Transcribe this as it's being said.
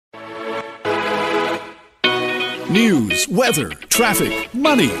News, weather, traffic,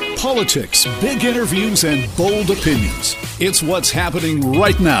 money, politics, big interviews, and bold opinions. It's what's happening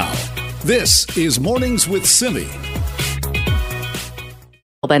right now. This is Mornings with Simi.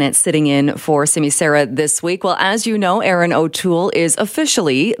 Bennett sitting in for Simi Sara this week. Well, as you know, Erin O'Toole is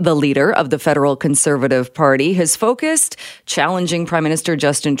officially the leader of the Federal Conservative Party. His focused, challenging Prime Minister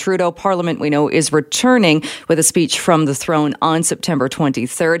Justin Trudeau. Parliament, we know, is returning with a speech from the throne on September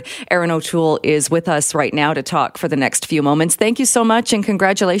 23rd. Erin O'Toole is with us right now to talk for the next few moments. Thank you so much and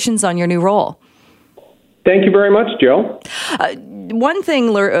congratulations on your new role. Thank you very much, Joe. One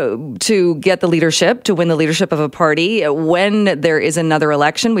thing to get the leadership, to win the leadership of a party, when there is another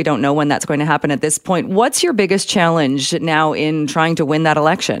election, we don't know when that's going to happen at this point. What's your biggest challenge now in trying to win that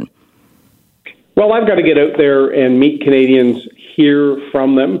election? Well, I've got to get out there and meet Canadians, hear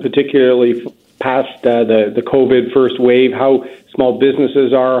from them, particularly past the COVID first wave, how small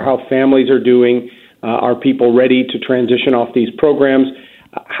businesses are, how families are doing. Are people ready to transition off these programs?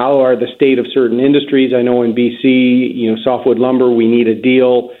 How are the state of certain industries? I know in BC, softwood lumber, we need a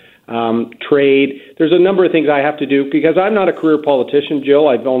deal. Trade. There's a number of things I have to do because I'm not a career politician, Jill.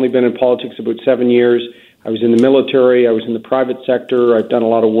 I've only been in politics about 7 years. I was in the military. I was in the private sector. I've done a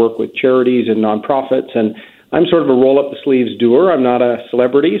lot of work with charities and nonprofits, and I'm sort of a roll-up-the-sleeves doer. I'm not a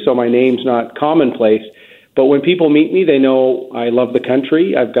celebrity, so my name's not commonplace. But when people meet me, they know I love the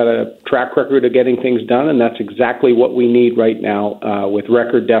country. I've got a track record of getting things done, and that's exactly what we need right now with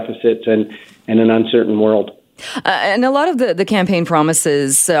record deficits and an uncertain world. And a lot of the campaign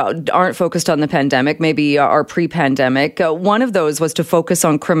promises aren't focused on the pandemic, maybe are pre-pandemic. One of those was to focus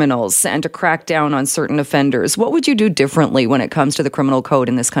on criminals and to crack down on certain offenders. What would you do differently when it comes to the criminal code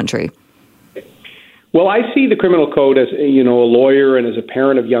in this country? Well, I see the criminal code as, a lawyer and as a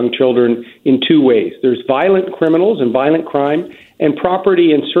parent of young children in two ways. There's violent criminals and violent crime and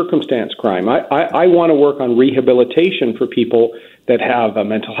property and circumstance crime. I want to work on rehabilitation for people that have a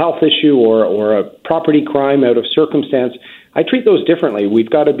mental health issue or a property crime out of circumstance. I treat those differently. We've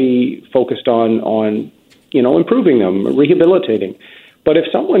got to be focused on improving them, rehabilitating. But if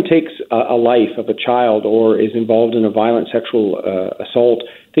someone takes a life of a child or is involved in a violent sexual assault,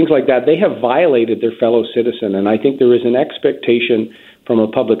 things like that, they have violated their fellow citizen. And I think there is an expectation from a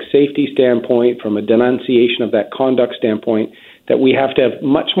public safety standpoint, from a denunciation of that conduct standpoint, that we have to have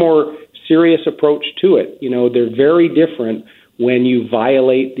much more serious approach to it. They're very different when you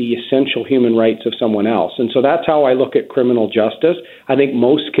violate the essential human rights of someone else. And so that's how I look at criminal justice. I think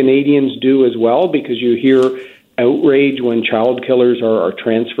most Canadians do as well, because you hear outrage when child killers are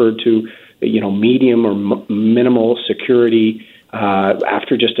transferred to, medium or minimal security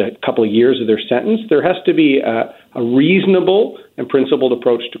after just a couple of years of their sentence. There has to be a reasonable and principled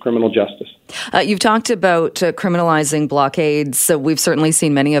approach to criminal justice. You've talked about criminalizing blockades. So we've certainly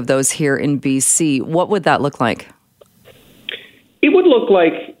seen many of those here in BC. What would that look like? It would look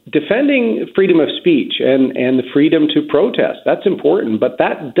like defending freedom of speech and the freedom to protest. That's important, but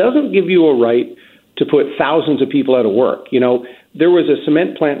that doesn't give you a right to put thousands of people out of work. There was a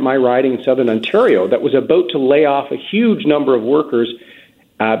cement plant in my riding in southern Ontario that was about to lay off a huge number of workers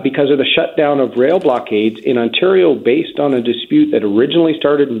because of the shutdown of rail blockades in Ontario based on a dispute that originally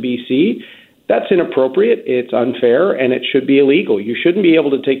started in BC. That's inappropriate, it's unfair, and it should be illegal. You shouldn't be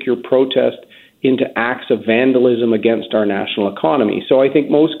able to take your protest into acts of vandalism against our national economy. So I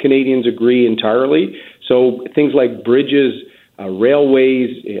think most Canadians agree entirely. So things like bridges,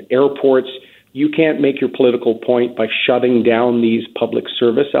 railways, airports, you can't make your political point by shutting down these public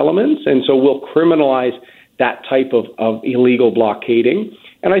service elements. And so we'll criminalize that type of illegal blockading.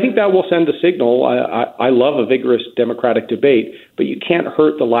 And I think that will send a signal. I love a vigorous democratic debate, but you can't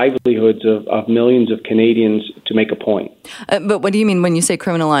hurt the livelihoods of millions of Canadians to make a point. But what do you mean when you say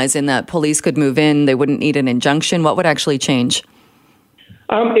criminalize, in that police could move in, they wouldn't need an injunction? What would actually change?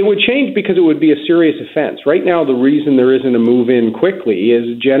 It would change because it would be a serious offense. Right now, the reason there isn't a move-in quickly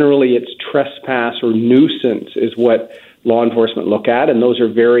is generally it's trespass or nuisance is what law enforcement look at, and those are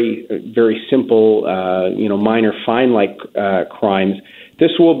very, very simple, minor fine-like crimes.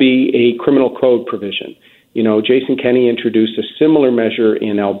 This will be a criminal code provision. Jason Kenney introduced a similar measure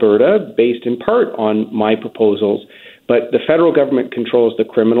in Alberta based in part on my proposals, but the federal government controls the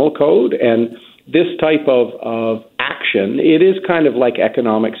criminal code, and this type of action, it is kind of like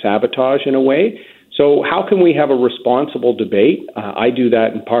economic sabotage in a way. So how can we have a responsible debate? I do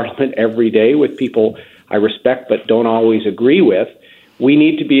that in Parliament every day with people I respect but don't always agree with. We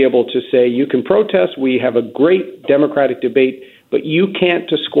need to be able to say, you can protest, we have a great democratic debate, but you can't,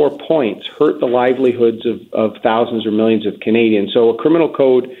 to score points, hurt the livelihoods of thousands or millions of Canadians. So a criminal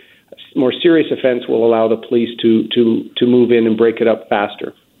code, more serious offense, will allow the police to move in and break it up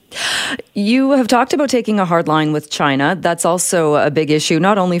faster. You have talked about taking a hard line with China. That's also a big issue,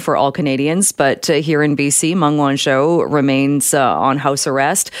 not only for all Canadians, but here in BC, Meng Wanzhou remains on house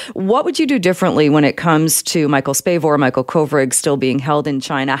arrest. What would you do differently when it comes to Michael Spavor, Michael Kovrig still being held in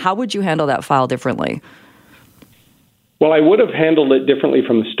China? How would you handle that file differently? Well, I would have handled it differently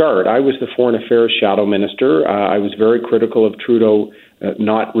from the start. I was the Foreign Affairs Shadow Minister. I was very critical of Trudeau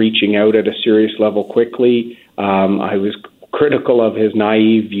not reaching out at a serious level quickly. I was critical of his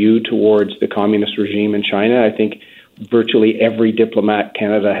naive view towards the communist regime in China. I think virtually every diplomat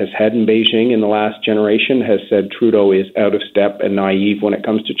Canada has had in Beijing in the last generation has said Trudeau is out of step and naive when it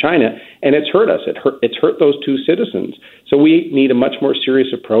comes to China, and it's hurt us. It's hurt those two citizens. So we need a much more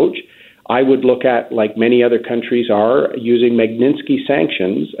serious approach. I would look at, like many other countries are, using Magnitsky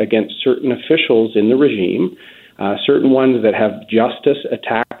sanctions against certain officials in the regime, certain ones that have justice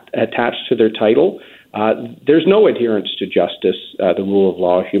attached to their title. There's no adherence to justice, the rule of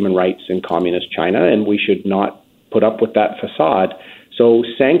law, human rights in communist China, and we should not put up with that facade. So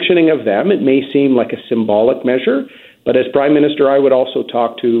sanctioning of them, it may seem like a symbolic measure, but as Prime Minister, I would also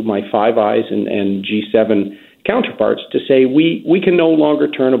talk to my Five Eyes and G7 counterparts to say we can no longer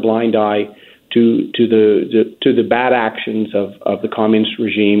turn a blind eye to the bad actions of the communist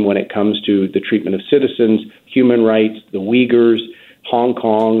regime when it comes to the treatment of citizens, human rights, the Uyghurs, Hong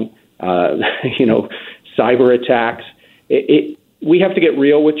Kong, cyber attacks. We have to get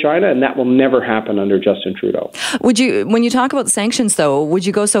real with China, and that will never happen under Justin Trudeau. Would you, when you talk about sanctions, though, would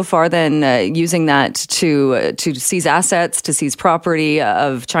you go so far then using that to seize assets, to seize property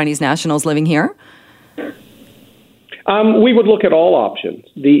of Chinese nationals living here? We would look at all options.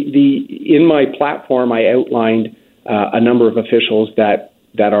 In my platform, I outlined a number of officials that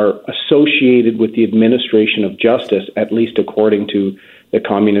are associated with the administration of justice, at least according to the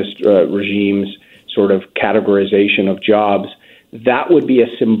communist regime's sort of categorization of jobs. That would be a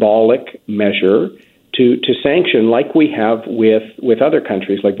symbolic measure to sanction, like we have with other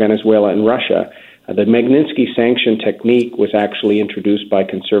countries like Venezuela and Russia. The Magnitsky sanction technique was actually introduced by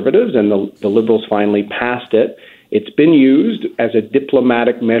Conservatives, and the Liberals finally passed it. It's been used as a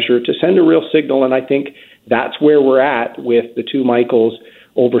diplomatic measure to send a real signal, and I think that's where we're at with the two Michaels,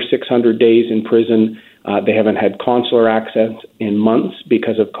 over 600 days in prison. They haven't had consular access in months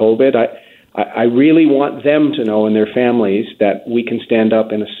because of COVID. I really want them to know, and their families, that we can stand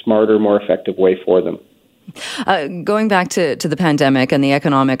up in a smarter, more effective way for them. Going back to the pandemic and the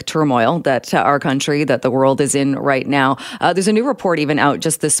economic turmoil that our country, that the world is in right now, there's a new report even out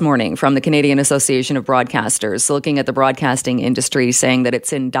just this morning from the Canadian Association of Broadcasters looking at the broadcasting industry, saying that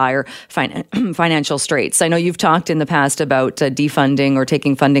it's in dire financial straits. I know you've talked in the past about defunding or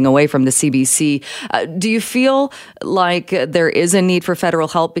taking funding away from the CBC. Do you feel like there is a need for federal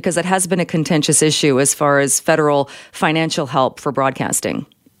help? Because it has been a contentious issue as far as federal financial help for broadcasting.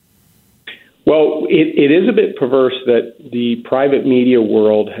 Well, it is a bit perverse that the private media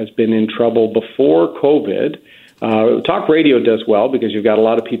world has been in trouble before COVID. Talk radio does well because you've got a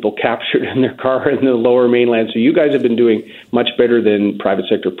lot of people captured in their car in the Lower Mainland. So you guys have been doing much better than private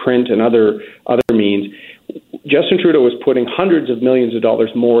sector print and other means. Justin Trudeau was putting hundreds of millions of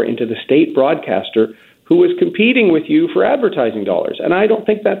dollars more into the state broadcaster who was competing with you for advertising dollars. And I don't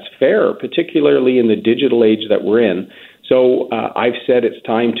think that's fair, particularly in the digital age that we're in. So I've said it's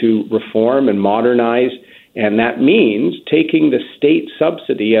time to reform and modernize, and that means taking the state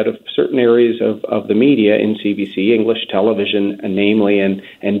subsidy out of certain areas of the media in CBC, English television, namely,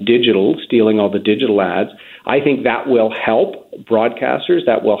 and digital, stealing all the digital ads. I think that will help broadcasters,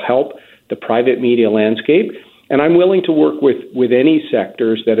 that will help the private media landscape, and I'm willing to work with any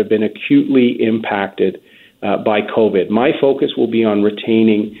sectors that have been acutely impacted by COVID. My focus will be on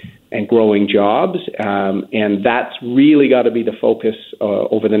retaining and growing jobs, and that's really got to be the focus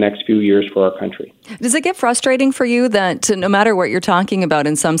over the next few years for our country. Does it get frustrating for you that no matter what you're talking about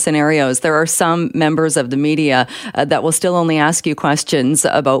in some scenarios, there are some members of the media that will still only ask you questions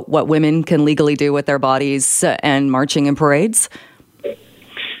about what women can legally do with their bodies and marching in parades?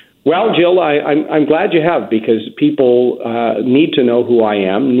 Well, Jill, I'm glad you have, because people need to know who I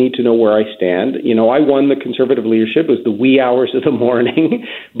am, need to know where I stand. You know, I won the Conservative leadership. It was the wee hours of the morning,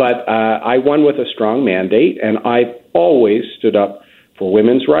 but I won with a strong mandate, and I've always stood up for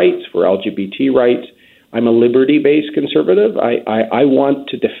women's rights, for LGBT rights. I'm a liberty-based Conservative. I want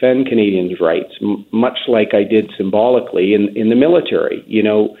to defend Canadians' rights, much like I did symbolically in the military. You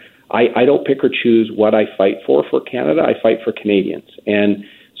know, I don't pick or choose what I fight for Canada. I fight for Canadians. And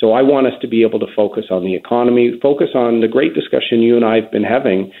so I want us to be able to focus on the economy, focus on the great discussion you and I have been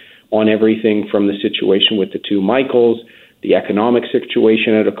having on everything from the situation with the two Michaels, the economic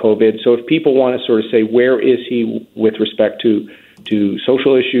situation out of COVID. So if people want to sort of say, where is he with respect to to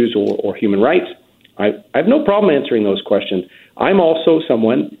social issues or human rights. I have no problem answering those questions. I'm also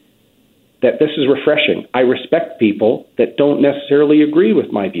someone that this is refreshing. I respect people that don't necessarily agree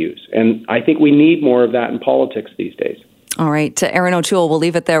with my views, and I think we need more of that in politics these days. All right, Aaron O'Toole, we'll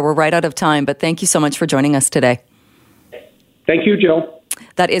leave it there. We're right out of time, but thank you so much for joining us today. Thank you, Jill.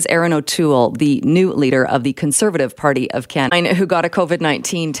 That is Aaron O'Toole, the new leader of the Conservative Party of Canada, who got a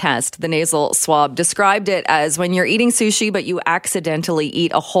COVID-19 test. The nasal swab described it as when you're eating sushi, but you accidentally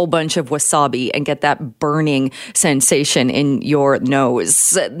eat a whole bunch of wasabi and get that burning sensation in your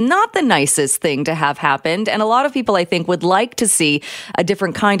nose. Not the nicest thing to have happened. And a lot of people, I think, would like to see a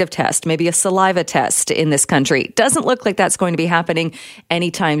different kind of test, maybe a saliva test in this country. Doesn't look like that's going to be happening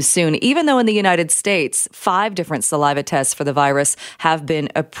anytime soon, even though in the United States, 5 different saliva tests for the virus have been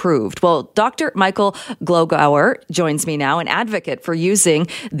approved. Well, Dr. Michael Glogauer joins me now, an advocate for using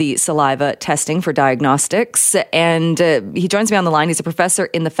the saliva testing for diagnostics. And he joins me on the line. He's a professor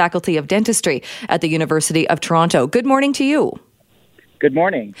in the Faculty of Dentistry at the University of Toronto. Good morning to you. Good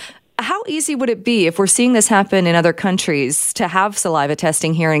morning. How easy would it be if we're seeing this happen in other countries to have saliva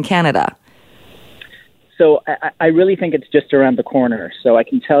testing here in Canada? So I really think it's just around the corner. So I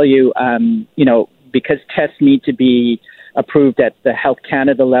can tell you, because tests need to be approved at the Health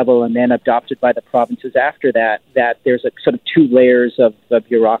Canada level and then adopted by the provinces after that there's a sort of 2 layers of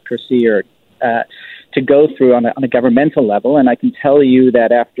bureaucracy or to go through on a governmental level. And I can tell you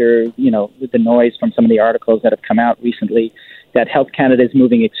that after, with the noise from some of the articles that have come out recently, that Health Canada is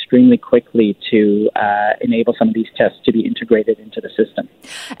moving extremely quickly to enable some of these tests to be integrated into the system.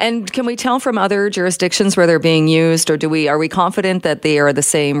 And can we tell from other jurisdictions where they're being used, or are we confident that they are the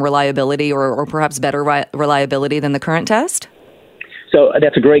same reliability or perhaps better reliability than the current test? So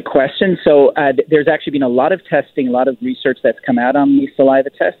that's a great question. So there's actually been a lot of testing, a lot of research that's come out on these saliva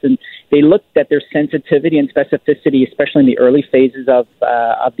tests, and they looked at their sensitivity and specificity, especially in the early phases of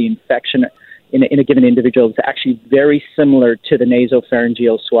the infection in a given individual, is actually very similar to the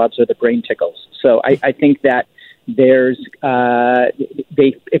nasopharyngeal swabs or the brain tickles. So I think that they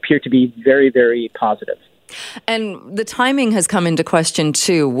appear to be very, very positive. And the timing has come into question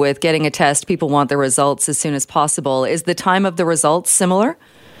too with getting a test. People want the results as soon as possible. Is the time of the results similar?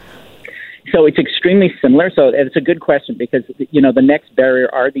 So it's extremely similar. So it's a good question because, the next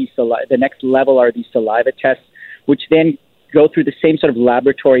barrier are the next level are these saliva tests, which then go through the same sort of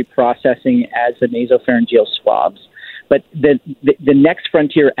laboratory processing as the nasopharyngeal swabs. But the next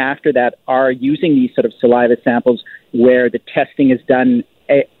frontier after that are using these sort of saliva samples where the testing is done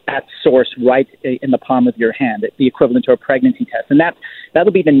at source right in the palm of your hand, the equivalent to a pregnancy test. And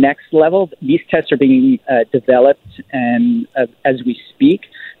that'll be the next level. These tests are being developed and as we speak,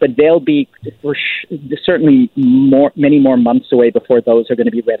 but they'll be certainly many more months away before those are going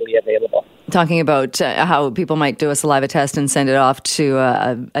to be readily available. Talking about how people might do a saliva test and send it off to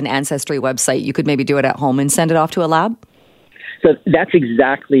an Ancestry website, you could maybe do it at home and send it off to a lab? So that's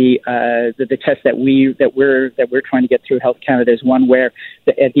exactly the test that we're trying to get through Health Canada is one where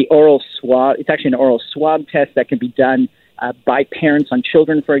the oral swab. It's actually an oral swab test that can be done by parents on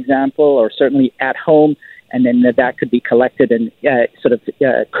children, for example, or certainly at home, and then that could be collected and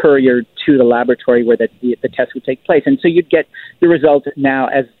couriered to the laboratory where the test would take place. And so you'd get the result now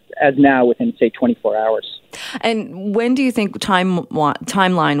within, say, 24 hours. And when do you think,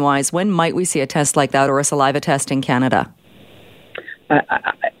 timeline-wise, when might we see a test like that or a saliva test in Canada?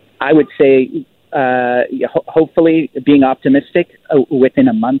 I would say, hopefully, being optimistic, within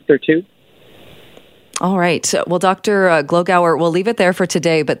a month or 2. All right. Well, Dr. Glogauer, we'll leave it there for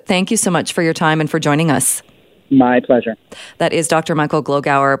today, but thank you so much for your time and for joining us. My pleasure. That is Dr. Michael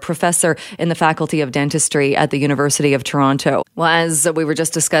Glogauer, professor in the Faculty of Dentistry at the University of Toronto. Well, as we were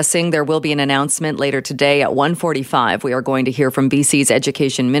just discussing, there will be an announcement later today at 1:45. We are going to hear from BC's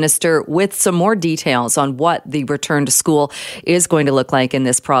Education Minister with some more details on what the return to school is going to look like in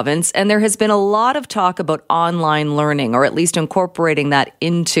this province. And there has been a lot of talk about online learning, or at least incorporating that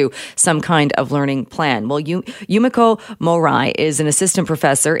into some kind of learning plan. Well, Yumiko Morai is an assistant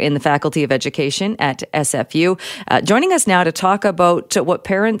professor in the Faculty of Education at SFU. Joining us now to talk about what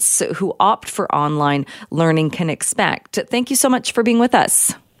parents who opt for online learning can expect. Thank you so much for being with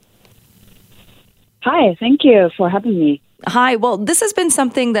us. Hi, thank you for having me. Hi. Well, this has been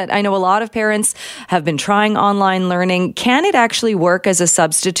something that I know a lot of parents have been trying online learning. Can it actually work as a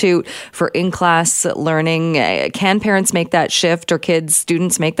substitute for in-class learning? Can parents make that shift, or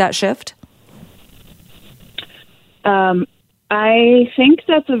students make that shift? I think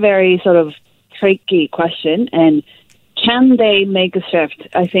that's a very sort of tricky question, and can they make a shift?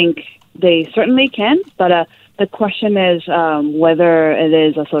 I think they certainly can, but the question is whether it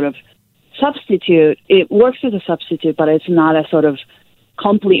is a sort of substitute, it works as a substitute, but it's not a sort of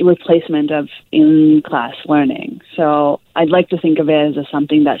complete replacement of in-class learning. So I'd like to think of it as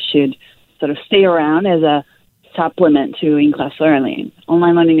something that should sort of stay around as a supplement to in-class learning.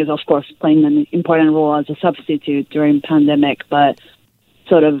 Online learning is, of course, playing an important role as a substitute during pandemic, but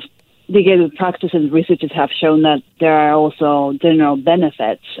sort of the practices researchers have shown that there are also general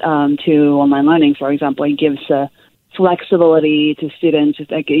benefits to online learning. For example, it gives flexibility to students.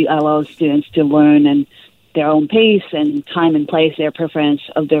 It allows students to learn in their own pace and time and place, their preference,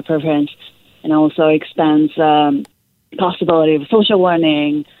 and also expands possibility of social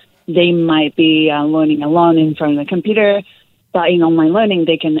learning. They might be learning alone in front of the computer, but in online learning,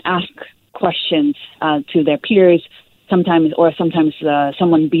 they can ask questions to their peers, sometimes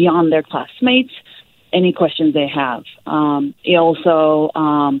someone beyond their classmates, any questions they have. It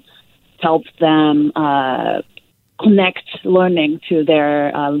also helps them connect learning to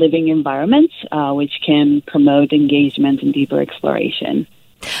their living environments, which can promote engagement and deeper exploration.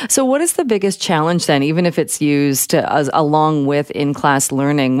 So what is the biggest challenge then, even if it's used along with in-class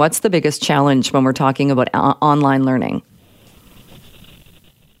learning? What's the biggest challenge when we're talking about online learning?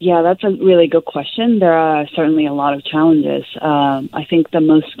 Yeah, that's a really good question. There are certainly a lot of challenges. I think the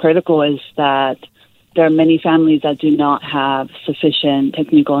most critical is that there are many families that do not have sufficient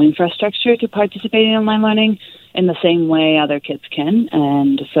technical infrastructure to participate in online learning in the same way other kids can.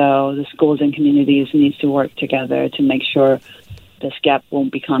 And so the schools and communities need to work together to make sure this gap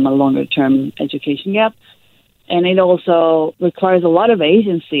won't become a longer-term education gap. And it also requires a lot of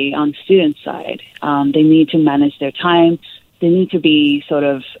agency on students' side. They need to manage their time. They need to be sort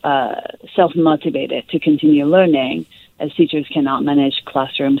of self-motivated to continue learning, as teachers cannot manage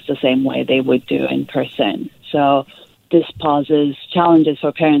classrooms the same way they would do in person. So this poses challenges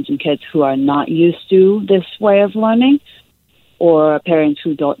for parents and kids who are not used to this way of learning, or parents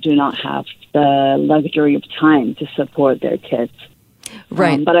who do not have the luxury of time to support their kids.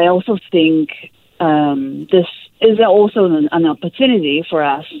 Right. But I also think this is also an opportunity for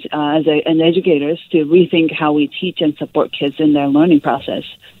us as educators to rethink how we teach and support kids in their learning process.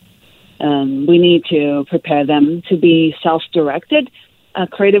 We need to prepare them to be self-directed,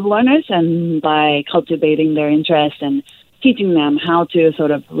 creative learners, and by cultivating their interest and teaching them how to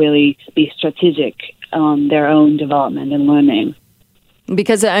sort of really be strategic on their own development and learning.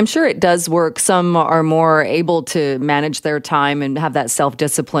 Because I'm sure it does work. Some are more able to manage their time and have that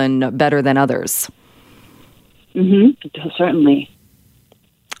self-discipline better than others. Mm-hmm. Certainly.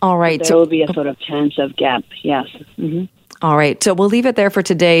 All right. There will be a sort of chance of gap, yes. Mm-hmm. All right. So we'll leave it there for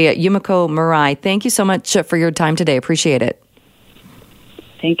today. Yumiko Murai, thank you so much for your time today. Appreciate it.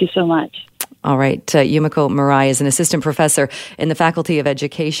 Thank you so much. All right. Yumiko Murai is an assistant professor in the Faculty of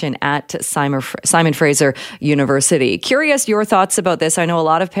Education at Simon Fraser University. Curious your thoughts about this. I know a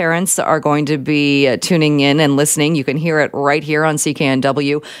lot of parents are going to be tuning in and listening. You can hear it right here on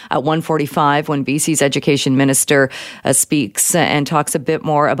CKNW at 1:45 when BC's Education Minister speaks and talks a bit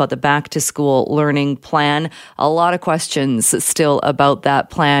more about the back-to-school learning plan. A lot of questions still about that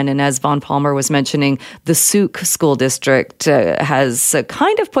plan. And as Vaughn Palmer was mentioning, the Sooke School District has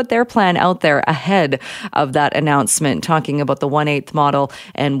kind of put their plan out there ahead of that announcement, talking about the 1/8 model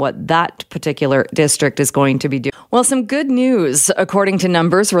and what that particular district is going to be doing. Well, some good news. According to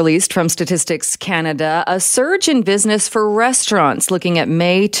numbers released from Statistics Canada, a surge in business for restaurants looking at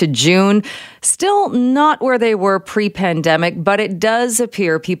May to June. Still not where they were pre-pandemic, but it does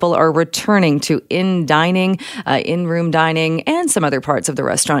appear people are returning to in-room dining, and some other parts of the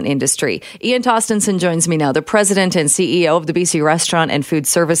restaurant industry. Ian Tostenson joins me now, the president and CEO of the BC Restaurant and Food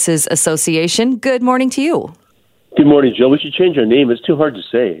Services Association. Good morning to you. Good morning, Jill. We should change our name. It's too hard to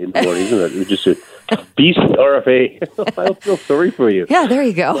say in the morning, isn't it? We just said BC RFA. I feel sorry for you. Yeah, there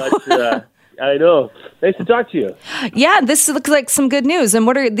you go. But, I know. Nice to talk to you. Yeah, this looks like some good news. And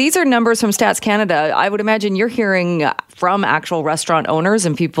these are numbers from Stats Canada. I would imagine you're hearing from actual restaurant owners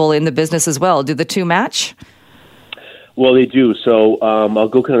and people in the business as well. Do the two match? Well, they do. So I'll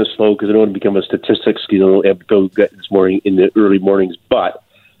go kind of slow because I don't want to become a statistics episode this morning in the early mornings. But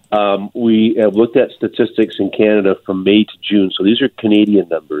we have looked at statistics in Canada from May to June. So these are Canadian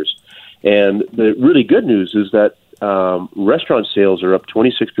numbers. And the really good news is that restaurant sales are up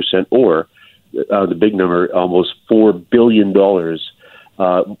 26%, or the big number, almost $4 billion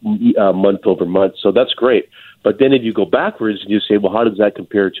month over month. So that's great. But then if you go backwards and you say, well, how does that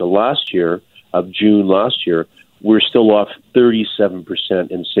compare to last year, of June last year? We're still off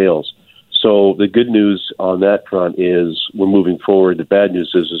 37% in sales. So the good news on that front is we're moving forward. The bad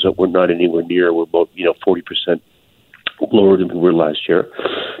news is that we're not anywhere near. We're about 40% lower than we were last year.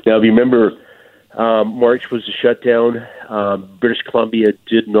 Now, if you remember March was a shutdown. British Columbia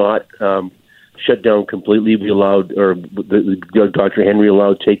did not shut down completely. We allowed, or Dr. Henry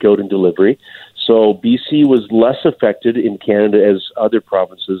allowed takeout and delivery. So BC was less affected in Canada as other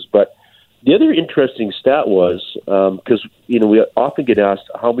provinces. But the other interesting stat was, because we often get asked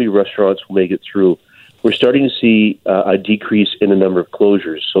how many restaurants will make it through. We're starting to see a decrease in the number of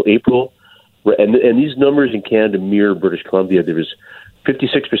closures. So April, and these numbers in Canada mirror British Columbia. There was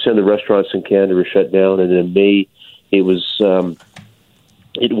 56% of the restaurants in Canada were shut down, and in May it was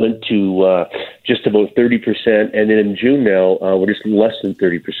it went to just about 30%, and then in June now we're just less than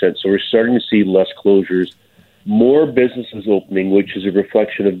 30%. So we're starting to see less closures, more businesses opening, which is a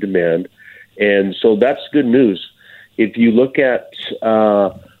reflection of demand, and so that's good news. If you look at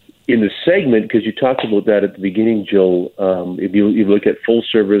in the segment, because you talked about that at the beginning, Jill, if you look at full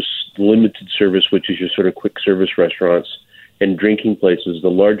service, limited service, which is your sort of quick service restaurants, and drinking places, the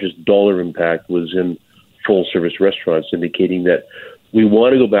largest dollar impact was in full service restaurants, indicating that we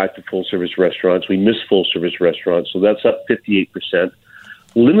want to go back to full service restaurants. We miss full service restaurants, so that's up 58%.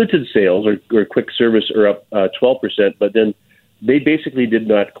 Limited sales or quick service are up 12%, but then they basically did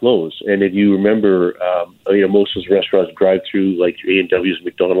not close. And if you remember, most of those restaurants drive through, like A&W's,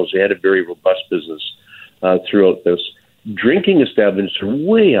 McDonald's, they had a very robust business throughout this. Drinking establishments are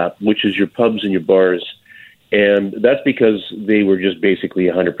way up, which is your pubs and your bars. And that's because they were just basically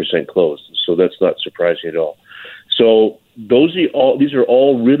 100% closed. So that's not surprising at all. So these are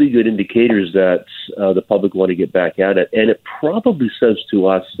all really good indicators that the public want to get back at it. And it probably says to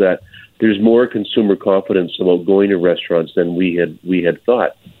us that there's more consumer confidence about going to restaurants than we had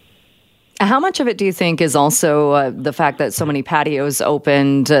thought. How much of it do you think is also the fact that so many patios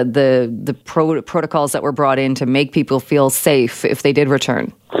opened, the protocols that were brought in to make people feel safe if they did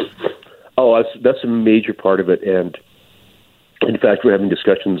return? Oh, that's a major part of it, and in fact, we're having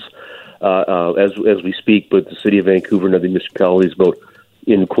discussions as we speak with the City of Vancouver and other municipalities about,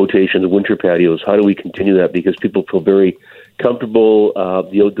 in quotation, the winter patios. How do we continue that? Because people feel very comfortable.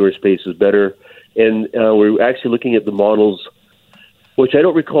 The outdoor space is better, and we're actually looking at the models, which I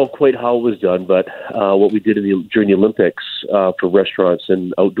don't recall quite how it was done, but what we did during the Olympics for restaurants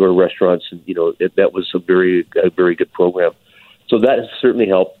and outdoor restaurants, and that was a very good program. So that has certainly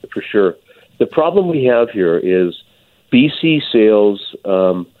helped for sure. The problem we have here is BC sales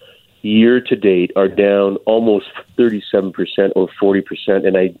year to date are down almost 37% or 40%.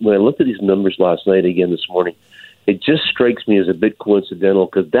 And when I looked at these numbers last night again this morning, it just strikes me as a bit coincidental,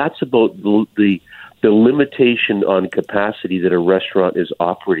 because that's about the limitation on capacity that a restaurant is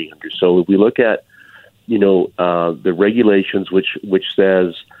operating under. So if we look at the regulations, which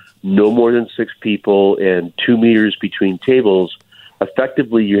says no more than 6 people and 2 meters between tables,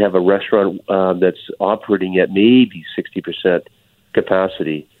 effectively you have a restaurant that's operating at maybe 60%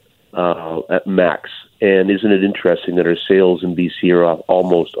 capacity at max. And isn't it interesting that our sales in BC are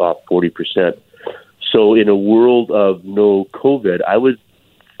almost off 40%? So in a world of no COVID, I would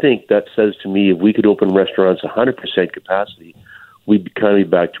think that says to me, if we could open restaurants 100% capacity, we'd kind of be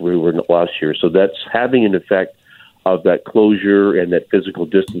back to where we were last year. So that's having an effect of that closure and that physical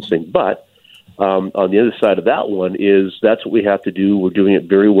distancing. But on the other side of that one is that's what we have to do. We're doing it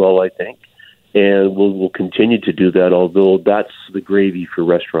very well, I think, and we'll continue to do that, although that's the gravy for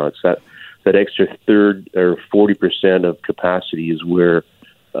restaurants. That extra third or 40% of capacity is where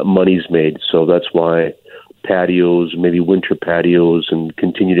money's made. So that's why patios, maybe winter patios, and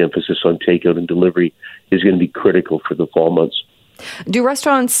continued emphasis on takeout and delivery is going to be critical for the fall months. Do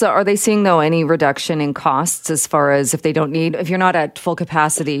restaurants, are they seeing, though, any reduction in costs as far as if you're not at full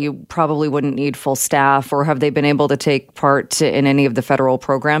capacity, you probably wouldn't need full staff, or have they been able to take part in any of the federal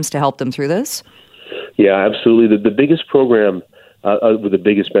programs to help them through this? Yeah, absolutely. The biggest program with the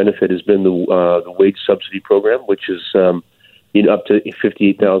biggest benefit has been the wage subsidy program, which is up to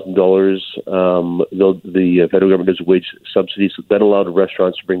 $58,000. The federal government does a wage subsidy, so that allowed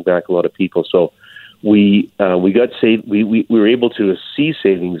restaurants to bring back a lot of people. So we were able to see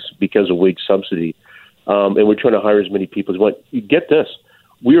savings because of wage subsidy, and we're trying to hire as many people as we want. You get this,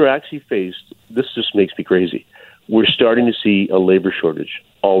 we are actually faced. This just makes me crazy. We're starting to see a labor shortage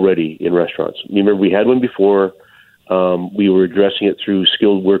already in restaurants. You remember we had one before. We were addressing it through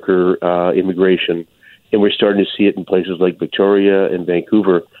skilled worker immigration, and we're starting to see it in places like Victoria and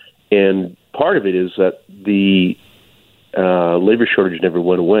Vancouver. And part of it is that the labor shortage never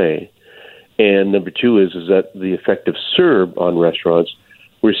went away. And number two is that the effect of CERB on restaurants,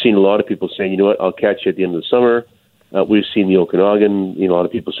 we're seeing a lot of people saying, you know what, I'll catch you at the end of the summer. We've seen the Okanagan, a lot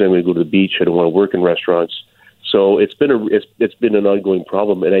of people saying, I'm going to go to the beach, I don't want to work in restaurants. So it's been an ongoing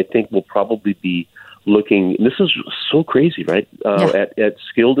problem, and I think we'll probably be looking, and this is so crazy, right, at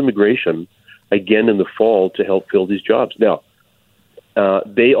skilled immigration again in the fall to help fill these jobs. Now,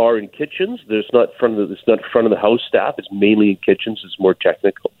 they are in kitchens. It's not front of the house staff. It's mainly in kitchens. It's more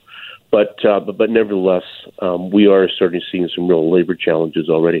technical. But nevertheless, we are starting to see some real labor challenges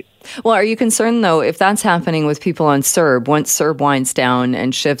already. Well, are you concerned, though, if that's happening with people on CERB, once CERB winds down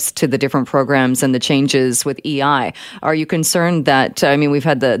and shifts to the different programs and the changes with EI, are you concerned that, we've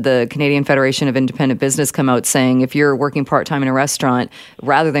had the Canadian Federation of Independent Business come out saying if you're working part-time in a restaurant,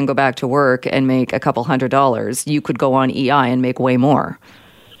 rather than go back to work and make a couple $100, you could go on EI and make way more?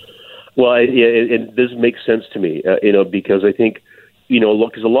 Well, it does make sense to me, because I think,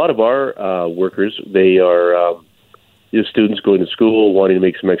 because a lot of our workers, they are students going to school, wanting to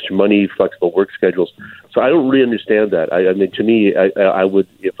make some extra money, flexible work schedules. So I don't really understand that. To me, I would,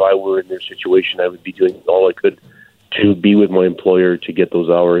 if I were in their situation, I would be doing all I could to be with my employer to get those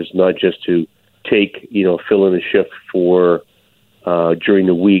hours, not just to take, fill in a shift for during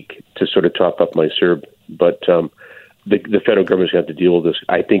the week to sort of top up my CERB. But the federal government's going to have to deal with this.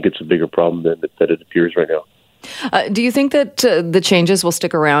 I think it's a bigger problem than it appears right now. Do you think that the changes will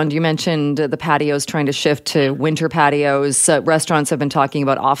stick around? You mentioned the patios trying to shift to winter patios. Restaurants have been talking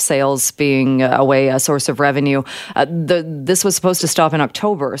about off sales being a source of revenue. This was supposed to stop in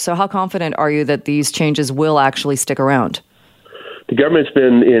October. So how confident are you that these changes will actually stick around? The government's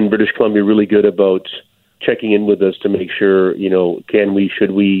been in British Columbia really good about checking in with us to make sure,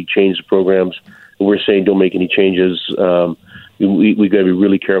 should we change the programs? We're saying don't make any changes. We got to be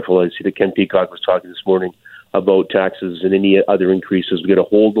really careful. I see that Ken Peacock was talking this morning about taxes and any other increases. We've got to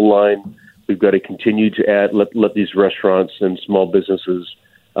hold the line. We've got to continue to let these restaurants and small businesses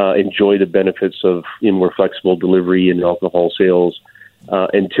enjoy the benefits of more flexible delivery and alcohol sales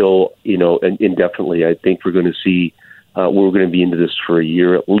until, indefinitely. I think we're going to see, we're going to be into this for a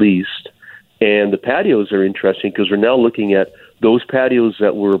year at least. And the patios are interesting because we're now looking at those patios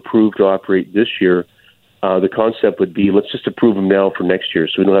that were approved to operate this year. The concept would be, let's just approve them now for next year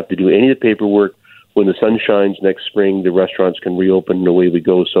so we don't have to do any of the paperwork. When the sun shines next spring, the restaurants can reopen and away we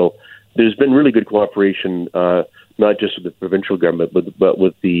go. So there's been really good cooperation, not just with the provincial government, but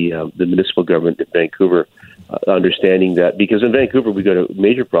with the municipal government in Vancouver, understanding that. Because in Vancouver, we got a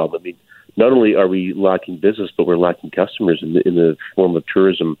major problem. Not only are we lacking business, but we're lacking customers in the form of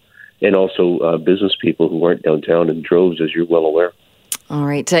tourism and also business people who aren't downtown in droves, as you're well aware. All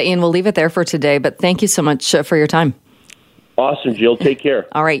right, Ian, we'll leave it there for today, but thank you so much for your time. Awesome, Jill. Take care.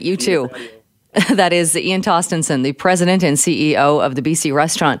 All right, you too. That is Ian Tostenson, the president and CEO of the BC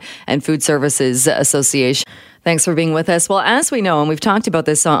Restaurant and Food Services Association. Thanks for being with us. Well, as we know, and we've talked about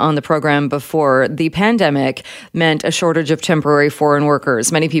this on the program before, the pandemic meant a shortage of temporary foreign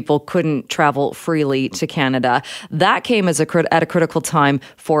workers. Many people couldn't travel freely to Canada. That came at a critical time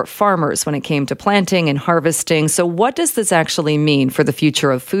for farmers when it came to planting and harvesting. So what does this actually mean for the future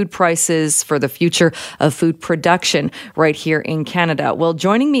of food prices, for the future of food production right here in Canada? Well,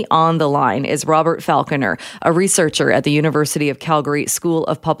 joining me on the line is Robert Falconer, a researcher at the University of Calgary School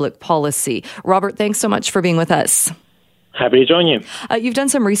of Public Policy. Robert, thanks so much for being with us. Happy to join you. You've done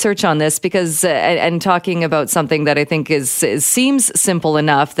some research on this because, and talking about something that I think seems simple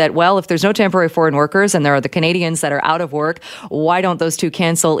enough that, well, if there's no temporary foreign workers and there are the Canadians that are out of work, why don't those two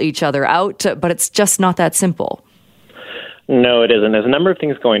cancel each other out? But it's just not that simple. No, it isn't. There's a number of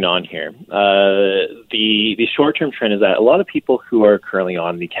things going on here. The short-term trend is that a lot of people who are currently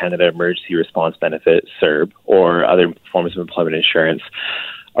on the Canada Emergency Response Benefit, CERB, or other forms of employment insurance,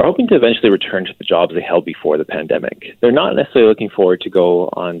 are hoping to eventually return to the jobs they held before the pandemic. They're not necessarily looking forward to go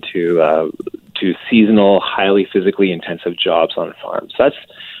on to seasonal, highly physically intensive jobs on farms. That's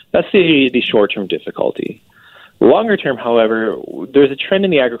the short-term difficulty. Longer term, however, there's a trend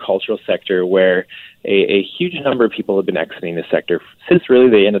in the agricultural sector where a huge number of people have been exiting the sector since really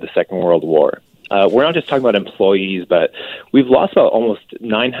the end of the Second World War. We're not just talking about employees, but we've lost about almost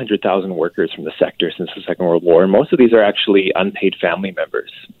 900,000 workers from the sector since the Second World War. And most of these are actually unpaid family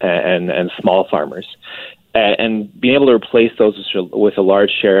members and small farmers. And being able to replace those with a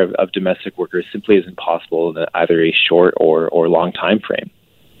large share of domestic workers simply isn't possible in either a short or long time frame.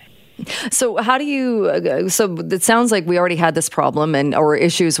 So how do you, so it sounds like we already had this problem or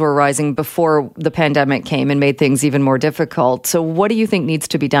issues were arising before the pandemic came and made things even more difficult. So what do you think needs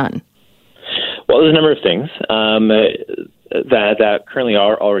to be done? Well, there's a number of things that currently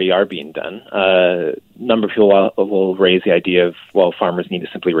already are being done. A number of people will raise the idea of, well, farmers need to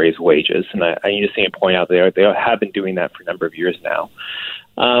simply raise wages. And I need to say and point out they have been doing that for a number of years now.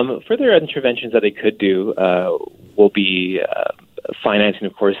 Further interventions that they could do will be financing,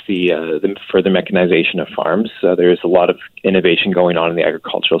 of course, the further mechanization of farms. There's a lot of innovation going on in the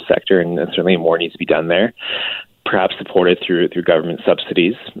agricultural sector, and certainly more needs to be done there. perhaps supported through government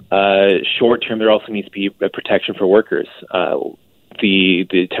subsidies. Short term, there also needs to be a protection for workers.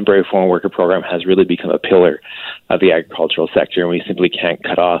 The temporary foreign worker program has really become a pillar of the agricultural sector, and we simply can't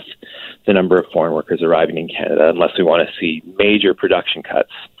cut off the number of foreign workers arriving in Canada unless we want to see major production cuts.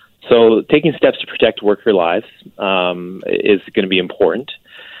 So taking steps to protect worker lives is going to be important.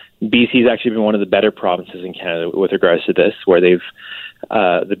 BC has actually been one of the better provinces in Canada with regards to this, where the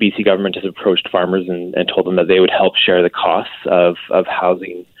BC government has approached farmers and told them that they would help share the costs of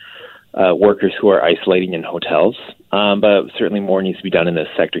housing workers who are isolating in hotels. But certainly more needs to be done in this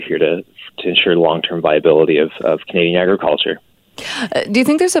sector here to ensure long-term viability of Canadian agriculture. Do you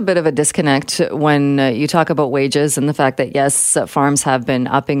think there's a bit of a disconnect when you talk about wages and the fact that, yes, farms have been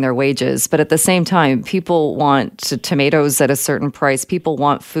upping their wages, but at the same time, people want tomatoes at a certain price. People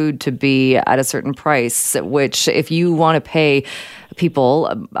want food to be at a certain price, which if you want to pay people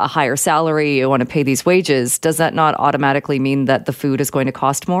a higher salary, you want to pay these wages, does that not automatically mean that the food is going to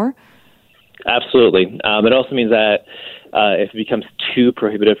cost more? Absolutely. It also means that if it becomes too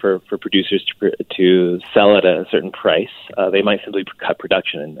prohibitive for producers to sell at a certain price, they might simply cut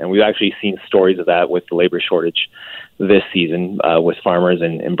production. And we've actually seen stories of that with the labor shortage this season, with farmers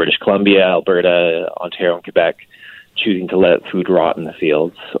in British Columbia, Alberta, Ontario, and Quebec choosing to let food rot in the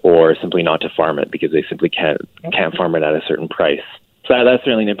fields or simply not to farm it because they simply can't farm it at a certain price. So that's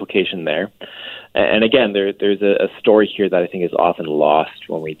certainly an implication there. And again, there's a story here that I think is often lost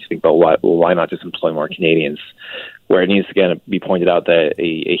when we think about why not just employ more Canadians, where it needs to again be pointed out that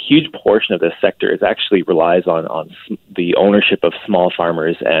a huge portion of this sector actually relies on the ownership of small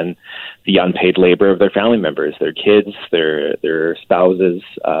farmers and the unpaid labor of their family members, their kids, their spouses,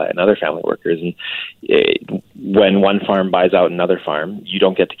 and other family workers. And when one farm buys out another farm, you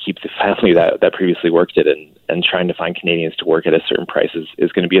don't get to keep the family that previously worked it, and trying to find Canadians to work at a certain price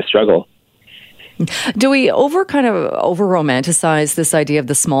is going to be a struggle. Do we over romanticize this idea of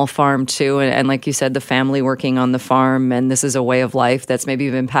the small farm too? And like you said, the family working on the farm, and this is a way of life that's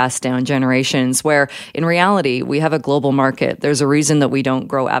maybe been passed down generations, where in reality, we have a global market. There's a reason that we don't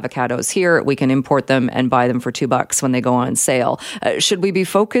grow avocados here. We can import them and buy them for $2 when they go on sale. Should we be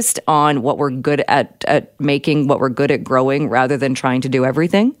focused on what we're good at making, what we're good at growing, rather than trying to do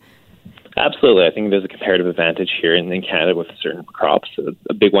everything? Absolutely. I think there's a comparative advantage here in Canada with certain crops.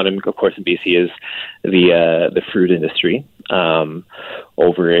 A big one, of course, in BC is the fruit industry.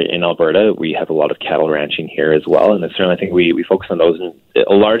 Over in Alberta, we have a lot of cattle ranching here as well, and certainly I think we focus on those. And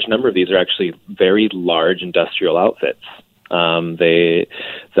a large number of these are actually very large industrial outfits. They're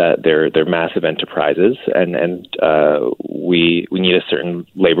massive enterprises, and we need a certain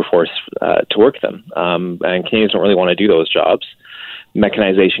labor force to work them. And Canadians don't really want to do those jobs.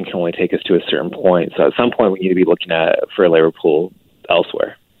 Mechanization can only take us to a certain point. So at some point, we need to be looking for a labor pool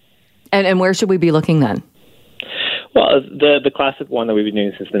elsewhere. And where should we be looking then? Well, the classic one that we've been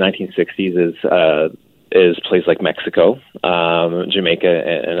doing since the 1960s is places like Mexico,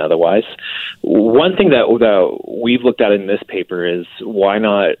 Jamaica, and otherwise. One thing that we've looked at in this paper is why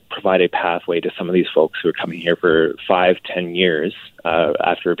not provide a pathway to some of these folks who are coming here for 5-10 years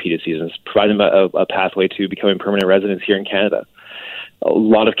after repeated seasons, provide them a pathway to becoming permanent residents here in Canada. A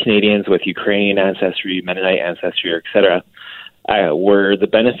lot of Canadians with Ukrainian ancestry, Mennonite ancestry, et cetera, were the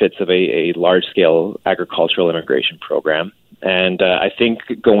benefits of a large-scale agricultural immigration program. And I think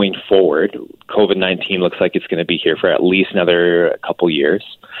going forward, COVID-19 looks like it's going to be here for at least another couple years.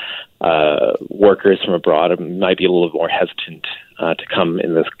 Workers from abroad might be a little more hesitant to come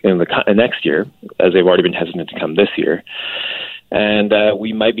in the next year, as they've already been hesitant to come this year. And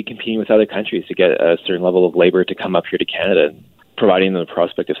we might be competing with other countries to get a certain level of labor to come up here to Canada. Providing them the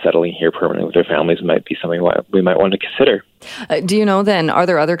prospect of settling here permanently with their families might be something we might want to consider. Do you know then, are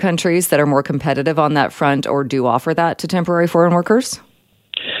there other countries that are more competitive on that front or do offer that to temporary foreign workers?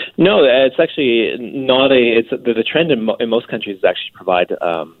 No, it's actually not the trend in most countries is actually provide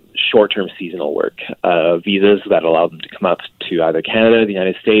short-term seasonal work, visas that allow them to come up to either Canada, the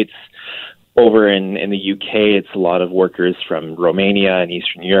United States. Over in the UK, it's a lot of workers from Romania and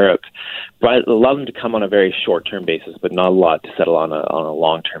Eastern Europe, but allow them to come on a very short-term basis, but not a lot to settle on a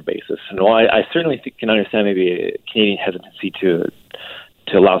long-term basis. And while I certainly can understand maybe a Canadian hesitancy to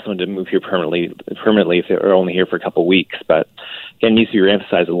allow someone to move here permanently if they're only here for a couple of weeks, but again, it needs to be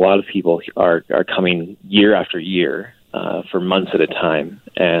reemphasized. A lot of people are coming year after year for months at a time,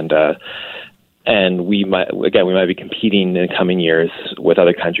 and we might be competing in the coming years with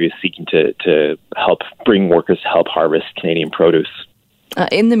other countries seeking to help bring workers to help harvest Canadian produce.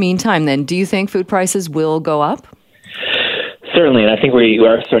 In the meantime, then, do you think food prices will go up? Certainly, and I think we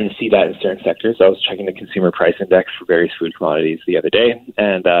are starting to see that in certain sectors. I was checking the consumer price index for various food commodities the other day,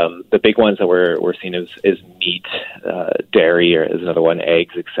 and the big ones that we're seeing is meat, dairy, or is another one,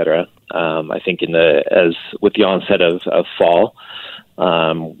 eggs, etc. I think as with the onset of fall,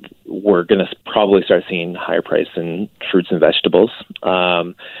 we're going to probably start seeing higher price in fruits and vegetables,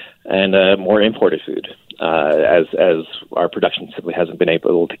 and more imported food. As our production simply hasn't been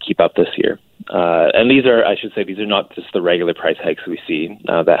able to keep up this year. And these are not just the regular price hikes we see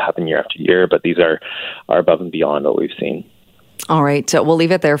that happen year after year, but these are above and beyond what we've seen. All right. We'll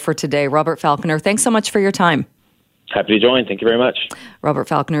leave it there for today. Robert Falconer, thanks so much for your time. Happy to join. Thank you very much. Robert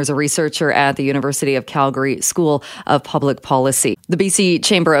Falconer is a researcher at the University of Calgary School of Public Policy. The BC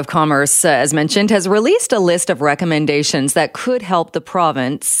Chamber of Commerce, as mentioned, has released a list of recommendations that could help the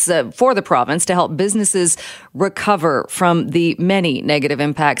province, for the province, to help businesses recover from the many negative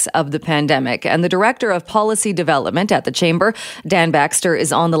impacts of the pandemic. And the Director of Policy Development at the Chamber, Dan Baxter,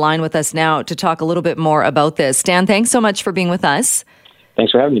 is on the line with us now to talk a little bit more about this. Dan, thanks so much for being with us.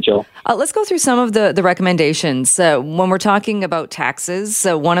 Thanks for having me, Jill. Let's go through some of the recommendations. When we're talking about taxes,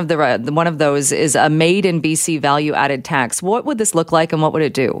 one of those is a made in BC value-added tax. What would this look like and what would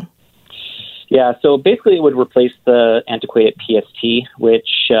it do? Yeah, so basically it would replace the antiquated PST,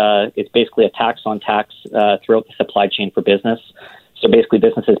 which is basically a tax on tax throughout the supply chain for business. So basically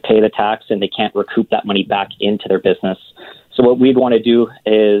businesses pay the tax and they can't recoup that money back into their business. So what we'd want to do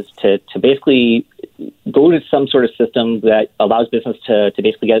is to basically go to some sort of system that allows business to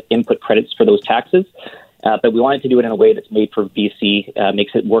basically get input credits for those taxes. But we wanted to do it in a way that's made for BC,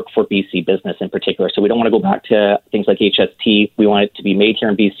 makes it work for BC business in particular. So we don't want to go back to things like HST. We want it to be made here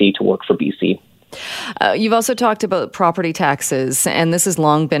in BC to work for BC. You've also talked about property taxes, and this has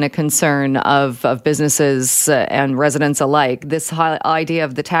long been a concern of businesses and residents alike, this idea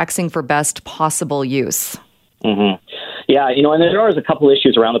of the taxing for best possible use. Mm-hmm. Yeah, and there are a couple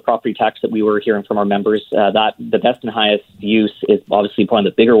issues around the property tax that we were hearing from our members. That the best and highest use is obviously one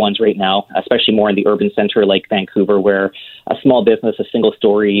of the bigger ones right now, especially more in the urban center like Vancouver, where a small business, a single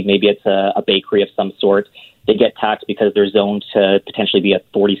story, maybe it's a bakery of some sort, they get taxed because they're zoned to potentially be a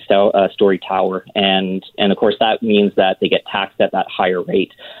 40-story tower. And of course, that means that they get taxed at that higher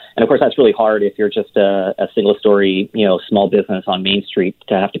rate. And of course, that's really hard if you're just a single story, small business on Main Street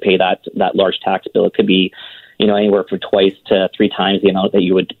to have to pay that large tax bill. It could be anywhere from 2 to 3 times the amount that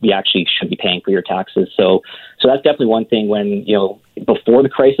you actually should be paying for your taxes. So that's definitely one thing. When, before the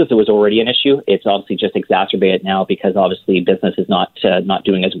crisis, it was already an issue. It's obviously just exacerbated now because obviously business is not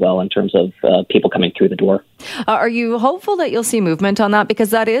doing as well in terms of people coming through the door. Are you hopeful that you'll see movement on that? Because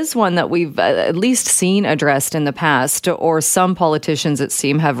that is one that we've at least seen addressed in the past, or some politicians, it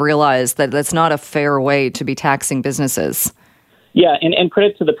seems, have realized that that's not a fair way to be taxing businesses. Yeah, and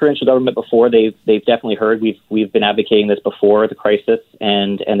credit to the provincial government before. They've definitely heard. We've been advocating this before the crisis,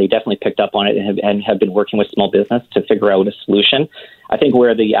 and they definitely picked up on it and have been working with small business to figure out a solution. I think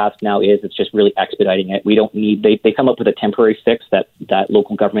where the ask now is, it's just really expediting it. We don't need, they come up with a temporary fix that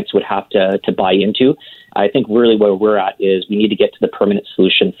local governments would have to buy into. I think really where we're at is we need to get to the permanent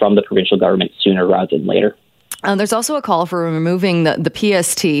solution from the provincial government sooner rather than later. There's also a call for removing the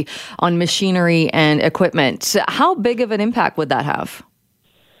PST on machinery and equipment. How big of an impact would that have?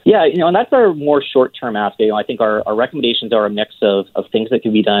 Yeah, and that's our more short-term ask. I think our recommendations are a mix of things that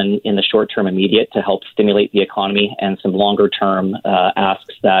can be done in the short-term immediate to help stimulate the economy, and some longer-term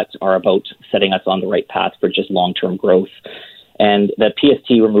asks that are about setting us on the right path for just long-term growth. And the PST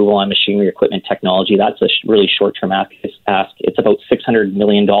removal on machinery, equipment, technology, that's a really short-term ask. It's about $600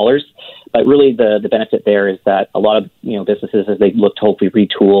 million. But really the benefit there is that a lot of businesses, as they look to hopefully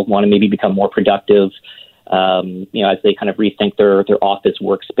retool, want to maybe become more productive, as they kind of rethink their office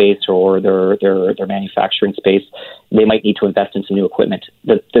workspace or their manufacturing space. They might need to invest in some new equipment.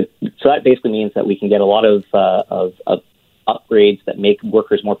 So that basically means that we can get a lot of upgrades that make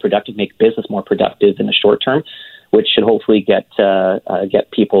workers more productive, make business more productive in the short term, which should hopefully get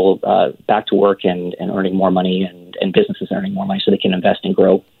people back to work and earning more money, and businesses earning more money so they can invest and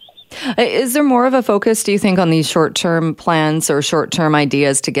grow. Is there more of a focus, do you think, on these short-term plans or short-term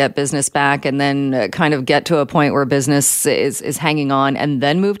ideas to get business back and then kind of get to a point where business is hanging on and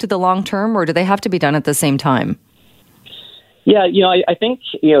then move to the long-term, or do they have to be done at the same time? Yeah, I think,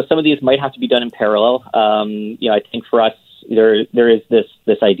 some of these might have to be done in parallel. I think for us, there is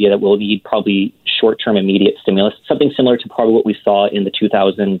this idea that we'll need probably short-term immediate stimulus, something similar to probably what we saw in the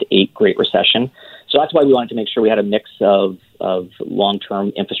 2008 Great Recession. So that's why we wanted to make sure we had a mix of long-term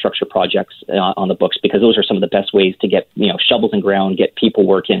infrastructure projects on the books, because those are some of the best ways to get shovels in ground, get people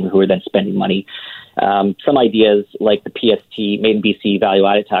working who are then spending money. Some ideas like the PST, Made in BC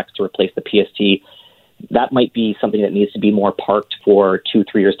value-added tax to replace the PST, that might be something that needs to be more parked for 2-3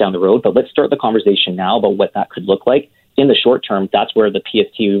 years down the road. But let's start the conversation now about what that could look like. In the short term, that's where the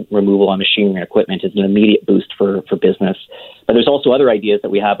PST removal on machinery and equipment is an immediate boost for business. But there's also other ideas that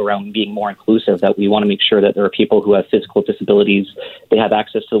we have around being more inclusive, that we want to make sure that there are people who have physical disabilities, they have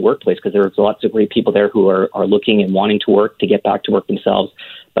access to the workplace, because there's lots of great people there who are looking and wanting to work, to get back to work themselves,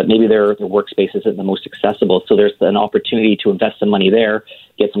 but maybe their workspace isn't the most accessible. So there's an opportunity to invest some money there,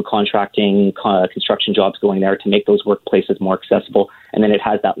 get some contracting, construction jobs going there to make those workplaces more accessible. And then it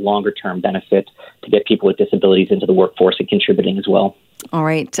has that longer term benefit to get people with disabilities into the workforce and contributing as well. All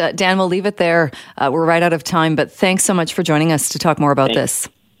right, Dan, we'll leave it there. We're right out of time, but thanks so much for joining us to talk more about this.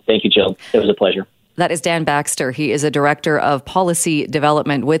 Thank you, Jill. It was a pleasure. That is Dan Baxter. He is a director of policy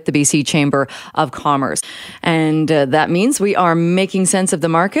development with the BC Chamber of Commerce. And that means we are making sense of the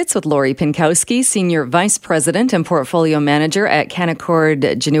markets with Lori Pinkowski, Senior Vice President and Portfolio Manager at Canaccord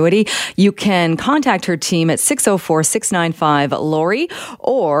Genuity. You can contact her team at 604-695-LORI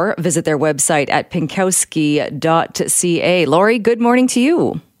or visit their website at pinkowski.ca. Lori, good morning to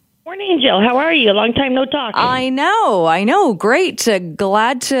you. Morning, Jill. How are you? Long time no talk. I know. Great.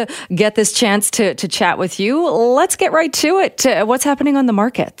 Glad to get this chance to chat with you. Let's get right to it. What's happening on the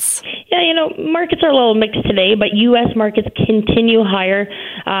markets? Yeah, markets are a little mixed today, but U.S. markets continue higher,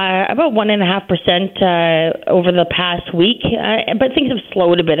 about 1.5% over the past week. But things have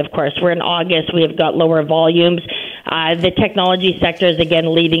slowed a bit, of course. We're in August. We have got lower volumes. The technology sector is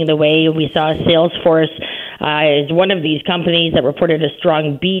again leading the way. We saw Salesforce is one of these companies that reported a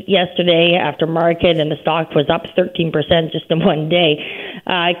strong beat yesterday after market, and the stock was up 13% just in one day.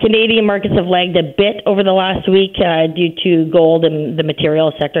 Canadian markets have lagged a bit over the last week due to gold and the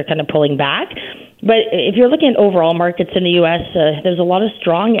materials sector kind of pulling back. But if you're looking at overall markets in the U.S., there's a lot of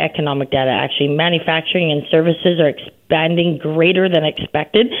strong economic data, actually. Manufacturing and services are expanding greater than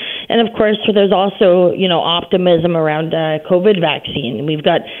expected. And, of course, there's also, optimism around COVID vaccine. We've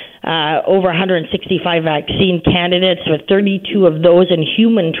got over 165 vaccine candidates, with 32 of those in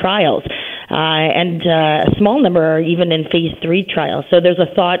human trials. And a small number are even in phase 3 trials. So there's a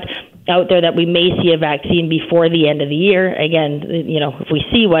thought out there that we may see a vaccine before the end of the year. Again, if we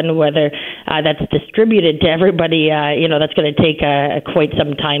see one, whether that's distributed to everybody, that's going to take quite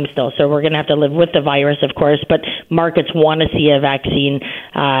some time still. So we're going to have to live with the virus, of course, but markets want to see a vaccine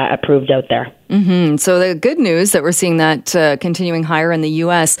approved out there. Mm-hmm. So the good news that we're seeing that continuing higher in the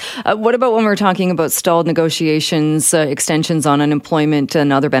U.S. What about when we're talking about stalled negotiations, extensions on unemployment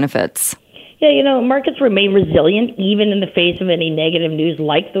and other benefits? Yeah, markets remain resilient even in the face of any negative news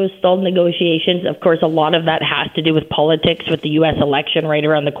like those stalled negotiations. Of course, a lot of that has to do with politics, with the U.S. election right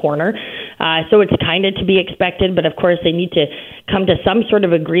around the corner. So it's kind of to be expected, but of course they need to come to some sort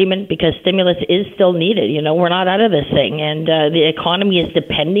of agreement because stimulus is still needed. We're not out of this thing, and the economy is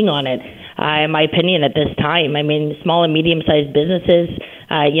depending on it, in my opinion, at this time. I mean, small and medium-sized businesses,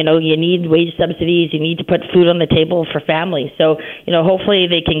 you need wage subsidies. You need to put food on the table for families. So, hopefully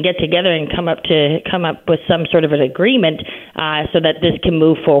they can get together and come up with some sort of an agreement so that this can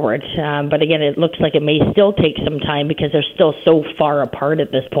move forward. But again, it looks like it may still take some time because they're still so far apart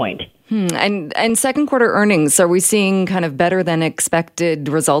at this point. And second quarter earnings, are we seeing kind of better than expected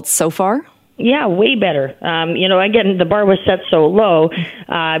results so far? Yeah, way better. Again, the bar was set so low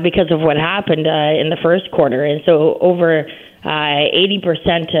because of what happened in the first quarter. And so over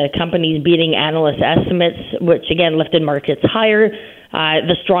 80% companies beating analyst estimates, which again lifted markets higher.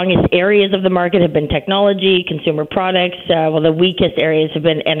 The strongest areas of the market have been technology, consumer products, while the weakest areas have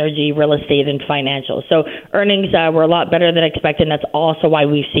been energy, real estate, and financial. So earnings were a lot better than expected, and that's also why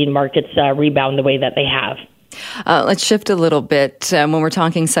we've seen markets rebound the way that they have. Let's shift a little bit when we're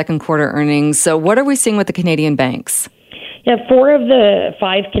talking second quarter earnings. So what are we seeing with the Canadian banks? Yeah, 4 of the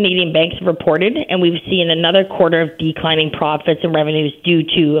 5 Canadian banks have reported, and we've seen another quarter of declining profits and revenues due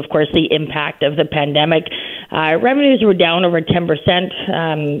to, of course, the impact of the pandemic. Revenues were down over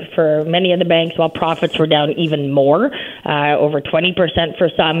 10% for many of the banks, while profits were down even more, over 20% for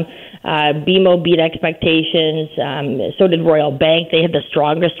some. BMO beat expectations. So did Royal Bank. They had the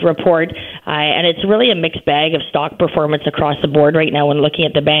strongest report. And it's really a mixed bag of stock performance across the board right now when looking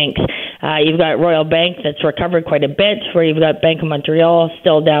at the banks. You've got Royal Bank that's recovered quite a bit, where you've got Bank of Montreal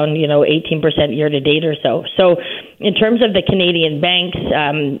still down, 18% year to date or so. So in terms of the Canadian banks,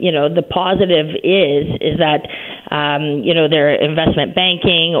 the positive is that, their investment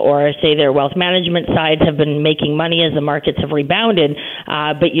banking or, say, their wealth management sides have been making money as the markets have rebounded,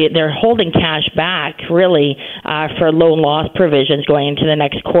 but they're holding cash back, really, for loan loss provisions going into the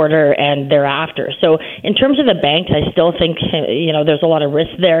next quarter and thereafter. So in terms of the banks, I still think, there's a lot of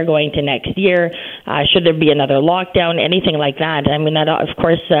risk there going to next year. Should there be another lockdown, anything like that? I mean, that, of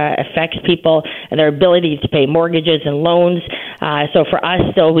course, affects people and their ability to pay mortgages and loans. So for us,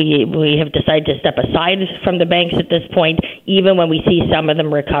 still, we have decided to step aside from the banks at this point, even when we see some of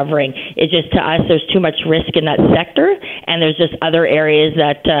them recovering. It's just, to us, there's too much risk in that sector, and there's just other areas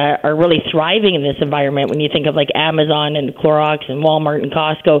that are really thriving in this environment. When you think of like Amazon and Clorox and Walmart and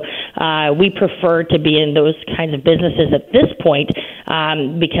Costco, we prefer to be in those kinds of businesses at this point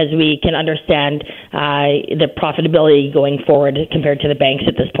because we can understand the profitability going forward compared to the banks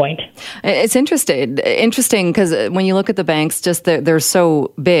at this point. It's interesting because when you look at the banks, just they're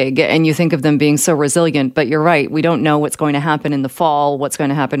so big and you think of them being so resilient, but you're right, we don't know what's going to happen in the fall, what's going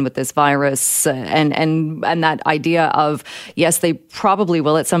to happen with this virus, and that idea of, yes, they probably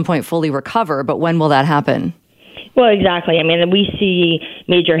will at some point fully recover, but when will that happen? Well, exactly. I mean, we see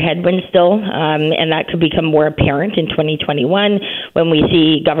major headwinds still, and that could become more apparent in 2021 when we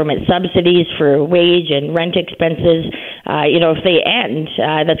see government subsidies for wage and rent expenses. If they end,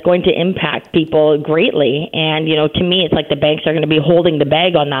 that's going to impact people greatly. And, to me, it's like the banks are going to be holding the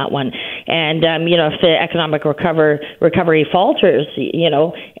bag on that one. And, if the economic recovery falters,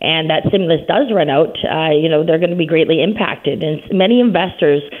 and that stimulus does run out, they're going to be greatly impacted. And many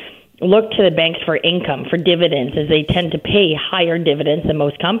investors look to the banks for income, for dividends, as they tend to pay higher dividends than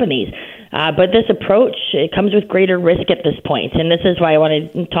most companies. But this approach, it comes with greater risk at this point. And this is why I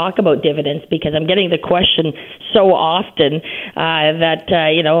want to talk about dividends, because I'm getting the question so often that,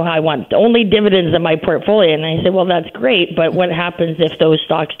 I want only dividends in my portfolio. And I say, well, that's great, but what happens if those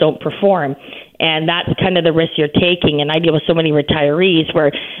stocks don't perform? And that's kind of the risk you're taking. And I deal with so many retirees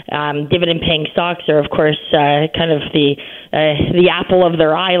where dividend-paying stocks are, of course, kind of the apple of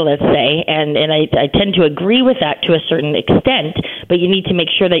their eye, let's say. And I tend to agree with that to a certain extent. But you need to make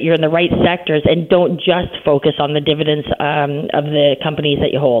sure that you're in the right sectors and don't just focus on the dividends of the companies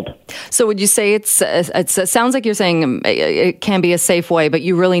that you hold. So would you say it sounds like you're saying it can be a safe way, but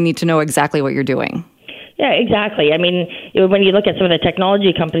you really need to know exactly what you're doing? Yeah, exactly. I mean, when you look at some of the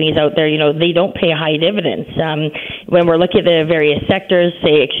technology companies out there, they don't pay high dividends. When we're looking at the various sectors,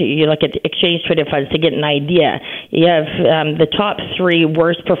 say you look at exchange-traded funds to get an idea. You have the top three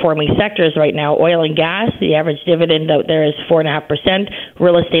worst-performing sectors right now: oil and gas. The average dividend out there is 4.5%.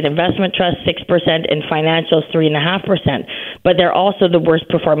 Real estate investment trust 6%, and financials 3.5%. But they're also the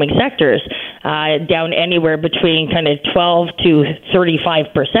worst-performing sectors, down anywhere between kind of 12 to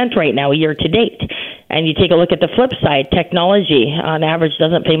 35% right now, year to date. And you take a look at the flip side, technology on average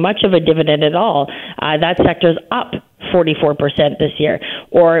doesn't pay much of a dividend at all. That sector's up 44% this year.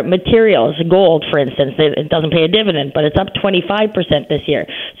 Or materials, gold, for instance, it doesn't pay a dividend, but it's up 25% this year.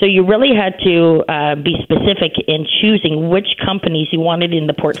 So you really had to be specific in choosing which companies you wanted in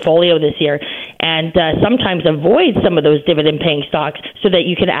the portfolio this year, and sometimes avoid some of those dividend-paying stocks so that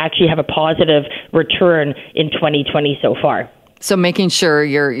you can actually have a positive return in 2020 so far. So making sure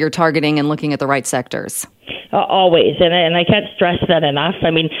you're targeting and looking at the right sectors. Always, and I can't stress that enough.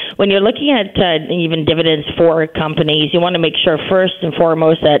 I mean, when you're looking at even dividends for companies, you want to make sure first and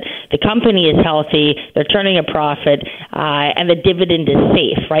foremost that the company is healthy, they're turning a profit, and the dividend is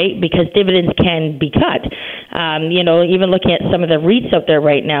safe, right? Because dividends can be cut. Even looking at some of the REITs out there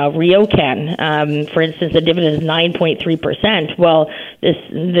right now, RioCan, for instance, the dividend is 9.3%. Well,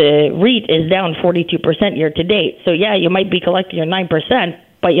 the REIT is down 42% year to date. So yeah, you might be collecting your 9%,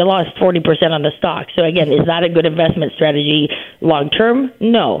 but you lost 40% on the stock. So again, is that a good investment strategy long term?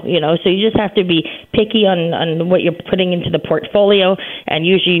 No. So you just have to be picky on what you're putting into the portfolio, and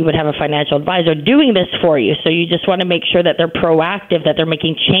usually you would have a financial advisor doing this for you. So you just want to make sure that they're proactive, that they're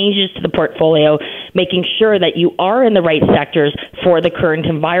making changes to the portfolio, making sure that you are in the right sectors for the current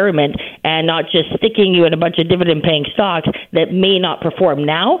environment, and not just sticking you in a bunch of dividend-paying stocks that may not perform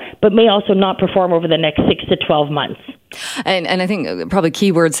now, but may also not perform over the next 6 to 12 months. And I think probably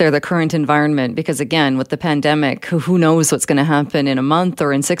key words there, the current environment, because again, with the pandemic, who knows what's going to happen in a month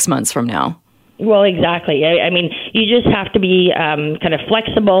or in 6 months from now? Well, exactly. I mean, you just have to be kind of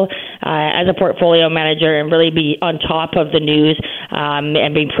flexible. as a portfolio manager and really be on top of the news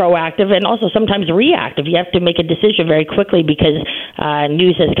and be proactive and also sometimes reactive. You have to make a decision very quickly because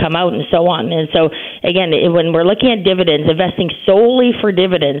news has come out and so on. And so, again, when we're looking at dividends, investing solely for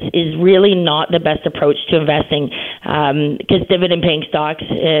dividends is really not the best approach to investing because dividend-paying stocks,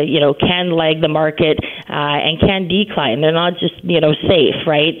 can lag the market and can decline. They're not just, safe,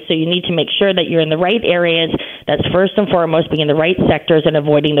 right? So you need to make sure that you're in the right areas. That's first and foremost, being in the right sectors and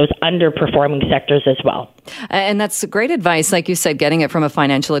avoiding those underperforming sectors as well. And that's great advice, like you said, getting it from a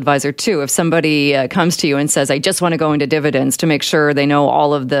financial advisor too. If somebody comes to you and says, I just want to go into dividends, to make sure they know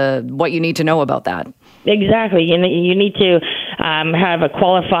all of what you need to know about that. Exactly. You need to have a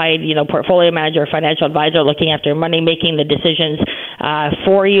qualified, portfolio manager or financial advisor looking after money, making the decisions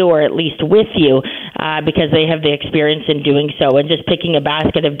for you or at least with you because they have the experience in doing so. And just picking a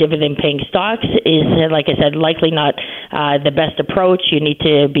basket of dividend-paying stocks is, like I said, likely not the best approach. You need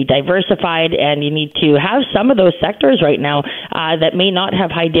to be diversified and you need to have some of those sectors right now that may not have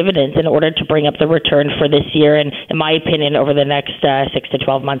high dividends in order to bring up the return for this year and, in my opinion, over the next 6 to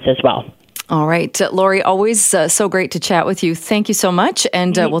 12 months as well. All right. Lori, always so great to chat with you. Thank you so much.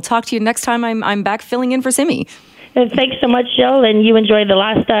 And we'll talk to you next time I'm back filling in for Simi. Thanks so much, Jill. And you enjoy the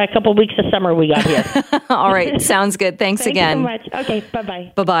last couple of weeks of summer we got here. All right. Sounds good. Thanks again. Thanks so much. Okay.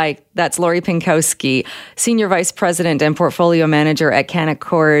 Bye-bye. Bye-bye. That's Lori Pinkowski, Senior Vice President and Portfolio Manager at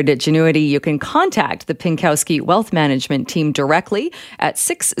Canaccord Genuity. You can contact the Pinkowski Wealth Management team directly at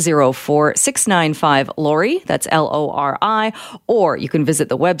 604-695-LORI. That's LORI. Or you can visit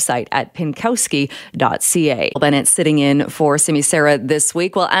the website at pinkowski.ca. Bennett sitting in for Simi Sara this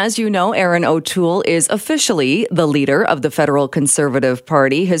week. Well, as you know, Erin O'Toole is officially the leader of the federal Conservative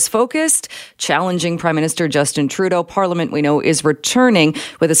Party. His focused, challenging Prime Minister Justin Trudeau. Parliament, we know, is returning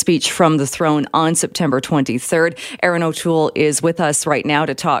with a speech from the throne on September 23rd. Erin O'Toole is with us right now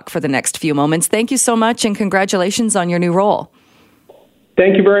to talk for the next few moments. Thank you so much and congratulations on your new role.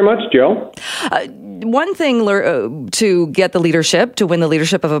 Thank you very much, Jill. One thing to get the leadership, to win the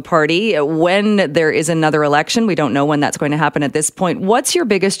leadership of a party, when there is another election, we don't know when that's going to happen at this point. What's your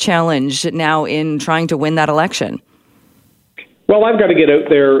biggest challenge now in trying to win that election? Well, I've got to get out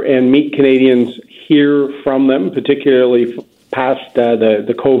there and meet Canadians, hear from them, particularly past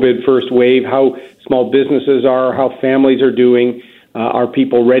the COVID first wave, how small businesses are, how families are doing. Are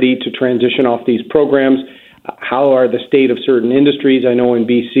people ready to transition off these programs? How are the state of certain industries? I know in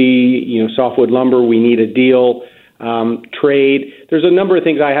BC, softwood lumber, we need a deal. Trade. There's a number of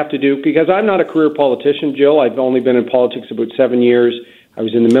things I have to do because I'm not a career politician, Jill. I've only been in politics about 7 years. I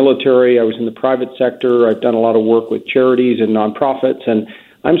was in the military. I was in the private sector. I've done a lot of work with charities and nonprofits, and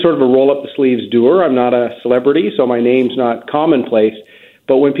I'm sort of a roll-up-the-sleeves doer. I'm not a celebrity, so my name's not commonplace.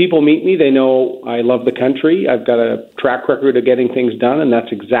 But when people meet me, they know I love the country. I've got a track record of getting things done, and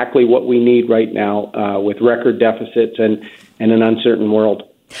that's exactly what we need right now with record deficits and an uncertain world.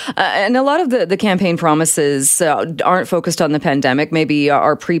 And a lot of the campaign promises aren't focused on the pandemic, maybe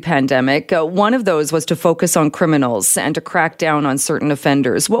are pre-pandemic. One of those was to focus on criminals and to crack down on certain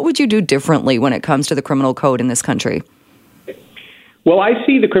offenders. What would you do differently when it comes to the criminal code in this country? Well, I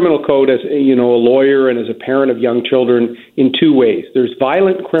see the criminal code as, a lawyer and as a parent of young children in two ways. There's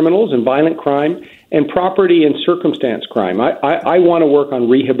violent criminals and violent crime and property and circumstance crime. I want to work on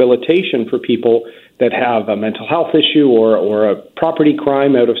rehabilitation for people that have a mental health issue or a property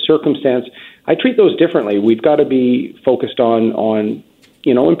crime out of circumstance. I treat those differently. We've got to be focused on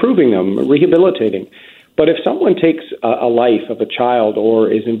improving them, rehabilitating. But if someone takes a life of a child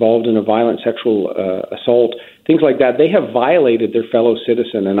or is involved in a violent sexual assault, things like that, they have violated their fellow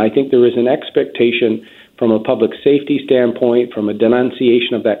citizen. And I think there is an expectation from a public safety standpoint, from a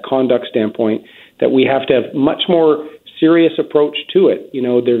denunciation of that conduct standpoint, that we have to have much more serious approach to it.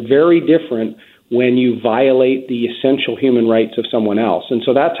 They're very different when you violate the essential human rights of someone else. And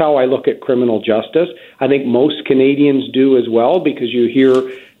so that's how I look at criminal justice. I think most Canadians do as well, because you hear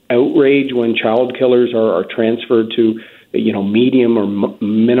outrage when child killers are transferred to, medium or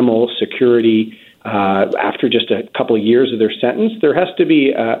minimal security after just a couple of years of their sentence. There has to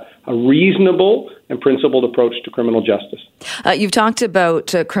be a reasonable and principled approach to criminal justice. You've talked about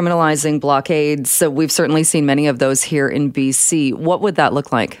criminalizing blockades. So we've certainly seen many of those here in BC. What would that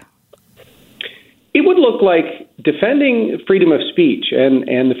look like? It would look like defending freedom of speech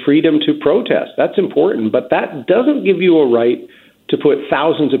and the freedom to protest. That's important, but that doesn't give you a right to put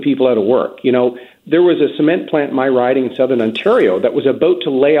thousands of people out of work. There was a cement plant in my riding in southern Ontario that was about to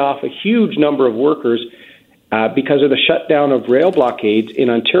lay off a huge number of workers because of the shutdown of rail blockades in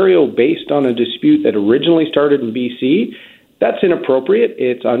Ontario based on a dispute that originally started in BC. That's inappropriate,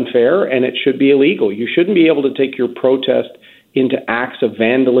 it's unfair, and it should be illegal. You shouldn't be able to take your protest into acts of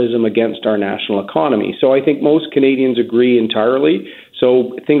vandalism against our national economy. So I think most Canadians agree entirely.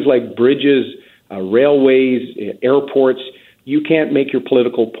 So things like bridges, railways, airports, you can't make your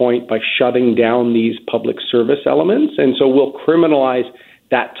political point by shutting down these public service elements. And so we'll criminalize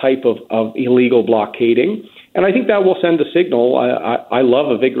that type of illegal blockading. And I think that will send a signal. I love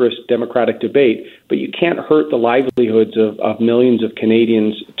a vigorous democratic debate, but you can't hurt the livelihoods of millions of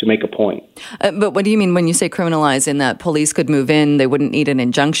Canadians to make a point. But what do you mean when you say criminalize, in that police could move in, they wouldn't need an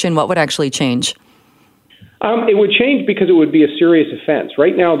injunction? What would actually change? It would change because it would be a serious offense.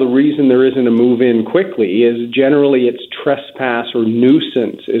 Right now, the reason there isn't a move-in quickly is generally it's trespass or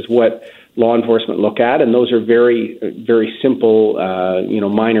nuisance is what law enforcement look at, and those are very, very simple,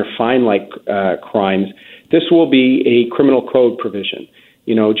 minor fine-like crimes. This will be a criminal code provision.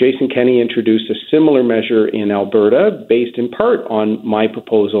 Jason Kenney introduced a similar measure in Alberta based in part on my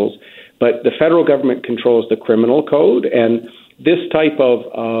proposals, but the federal government controls the criminal code, and this type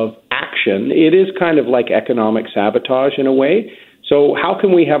of action, it is kind of like economic sabotage in a way. So how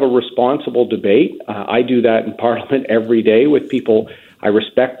can we have a responsible debate? I do that in Parliament every day with people I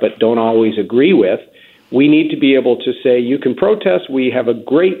respect but don't always agree with. We need to be able to say, you can protest, we have a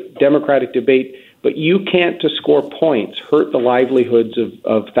great democratic debate, but you can't, to score points, hurt the livelihoods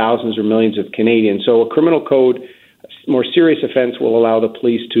of thousands or millions of Canadians. So a criminal code, more serious offense, will allow the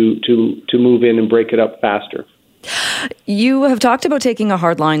police to move in and break it up faster. You have talked about taking a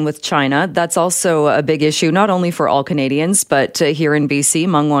hard line with China. That's also a big issue, not only for all Canadians, but here in BC,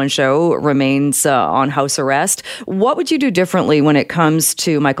 Meng Wanzhou remains on house arrest. What would you do differently when it comes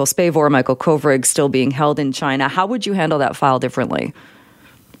to Michael Spavor, Michael Kovrig still being held in China? How would you handle that file differently?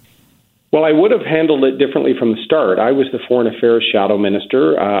 Well, I would have handled it differently from the start. I was the Foreign Affairs Shadow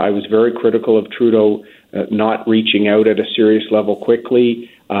Minister. I was very critical of Trudeau not reaching out at a serious level quickly.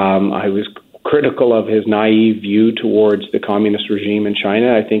 I was critical of his naive view towards the communist regime in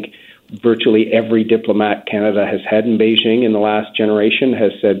China. I think virtually every diplomat Canada has had in Beijing in the last generation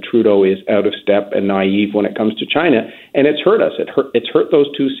has said Trudeau is out of step and naive when it comes to China, and it's hurt us. It's hurt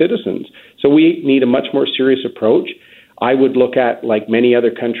those two citizens. So we need a much more serious approach. I would look at, like many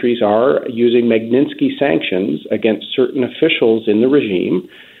other countries are, using Magnitsky sanctions against certain officials in the regime,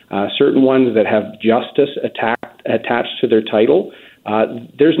 certain ones that have justice attached to their title.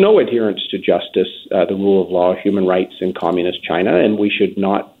 There's no adherence to justice, the rule of law, human rights in communist China, and we should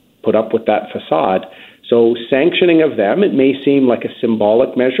not put up with that facade. So sanctioning of them, it may seem like a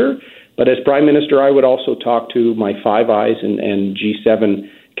symbolic measure, but as Prime Minister, I would also talk to my Five Eyes and G7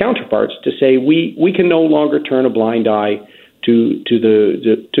 counterparts to say we can no longer turn a blind eye to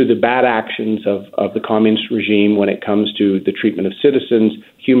the bad actions of the communist regime when it comes to the treatment of citizens,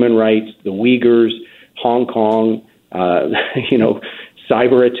 human rights, the Uyghurs, Hong Kong,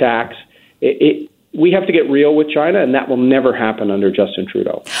 cyber attacks. We have to get real with China, and that will never happen under Justin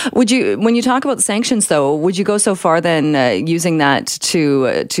Trudeau. Would you, when you talk about sanctions, though, would you go so far then using that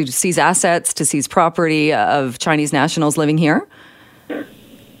to seize assets, to seize property of Chinese nationals living here?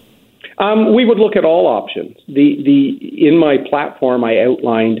 We would look at all options. In my platform, I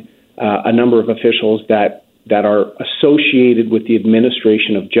outlined a number of officials that are associated with the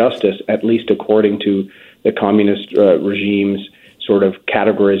administration of justice, at least according to the communist regime's sort of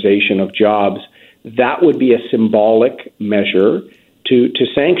categorization of jobs. That would be a symbolic measure to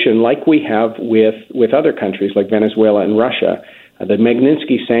sanction, like we have with other countries like Venezuela and Russia. The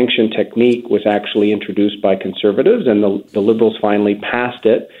Magnitsky sanction technique was actually introduced by Conservatives, and the Liberals finally passed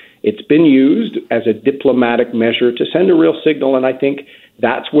it. It's been used as a diplomatic measure to send a real signal, and I think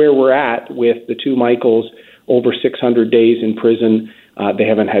that's where we're at with the two Michaels, over 600 days in prison. They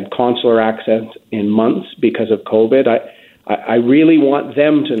haven't had consular access in months because of COVID. I really want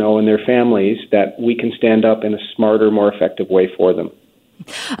them to know, and their families, that we can stand up in a smarter, more effective way for them.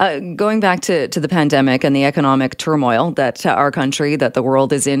 Going back to the pandemic and the economic turmoil that our country, that the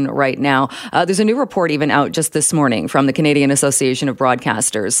world is in right now, there's a new report even out just this morning from the Canadian Association of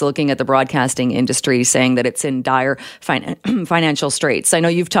Broadcasters, looking at the broadcasting industry, saying that it's in dire financial straits. I know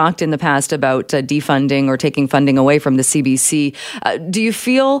you've talked in the past about defunding or taking funding away from the CBC. Do you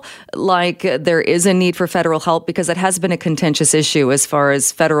feel like there is a need for federal help? Because it has been a contentious issue as far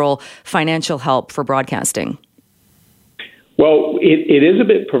as federal financial help for broadcasting. Well, it is a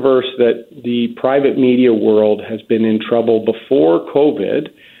bit perverse that the private media world has been in trouble before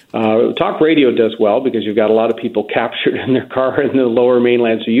COVID. Talk radio does well because you've got a lot of people captured in their car in the lower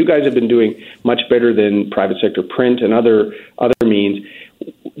mainland. So you guys have been doing much better than private sector print and other means.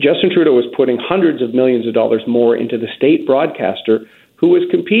 Justin Trudeau is putting hundreds of millions of dollars more into the state broadcaster who is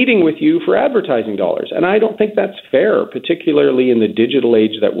competing with you for advertising dollars. And I don't think that's fair, particularly in the digital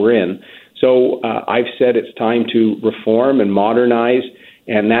age that we're in. So I've said it's time to reform and modernize,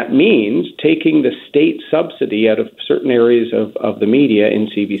 and that means taking the state subsidy out of certain areas of the media in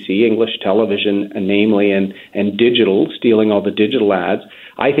CBC, English television, namely, and digital, stealing all the digital ads.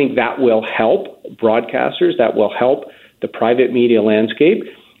 I think that will help broadcasters, that will help the private media landscape,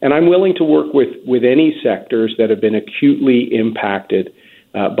 and I'm willing to work with any sectors that have been acutely impacted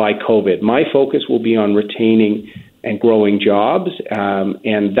by COVID. My focus will be on retaining and growing jobs,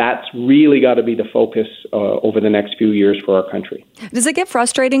 and that's really got to be the focus over the next few years for our country. Does it get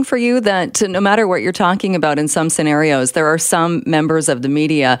frustrating for you that no matter what you're talking about in some scenarios, there are some members of the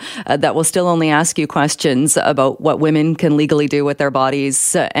media that will still only ask you questions about what women can legally do with their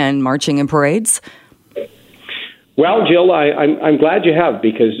bodies and marching in parades? Well, Jill, I'm glad you have,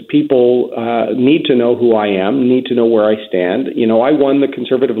 because people need to know who I am, need to know where I stand. You know, I won the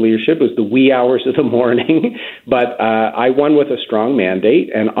Conservative leadership. It was the wee hours of the morning, but I won with a strong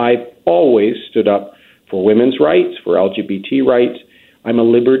mandate, and I've always stood up for women's rights, for LGBT rights. I'm a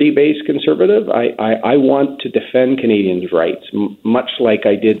liberty-based Conservative. I want to defend Canadians' rights, much like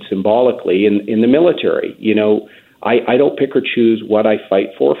I did symbolically in the military. You know, I don't pick or choose what I fight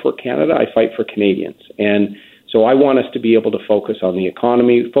for Canada. I fight for Canadians. And so I want us to be able to focus on the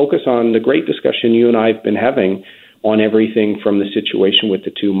economy, focus on the great discussion you and I have been having on everything from the situation with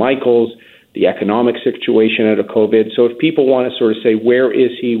the two Michaels, the economic situation out of COVID. So if people want to sort of say, where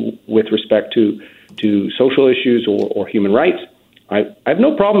is he with respect to social issues or human rights, I have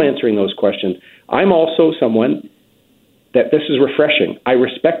no problem answering those questions. I'm also someone that this is refreshing. I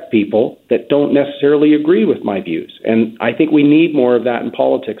respect people that don't necessarily agree with my views. And I think we need more of that in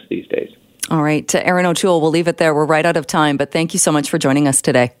politics these days. All right. Aaron O'Toole, we'll leave it there. We're right out of time, but thank you so much for joining us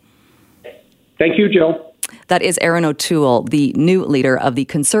today. Thank you, Jill. That is Aaron O'Toole, the new leader of the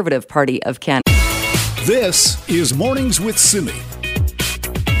Conservative Party of Canada. This is Mornings with Simi.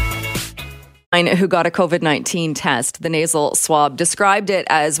 Who got a COVID-19 test, the nasal swab, described it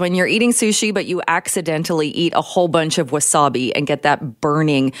as when you're eating sushi, but you accidentally eat a whole bunch of wasabi and get that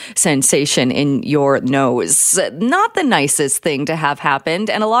burning sensation in your nose. Not the nicest thing to have happened.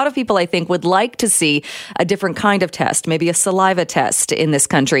 And a lot of people, I think, would like to see a different kind of test, maybe a saliva test in this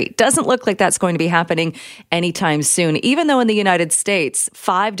country. Doesn't look like that's going to be happening anytime soon, even though in the United States,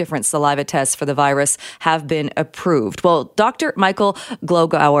 5 different saliva tests for the virus have been approved. Well, Dr. Michael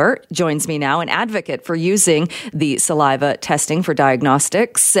Glogauer joins me now, an advocate for using the saliva testing for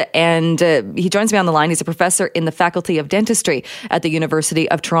diagnostics. And he joins me on the line. He's a professor in the Faculty of Dentistry at the University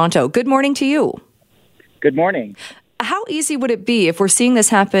of Toronto. Good morning to you. Good morning. How easy would it be, if we're seeing this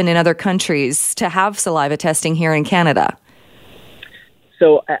happen in other countries, to have saliva testing here in Canada?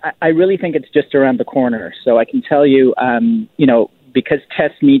 So I really think it's just around the corner. So I can tell you, because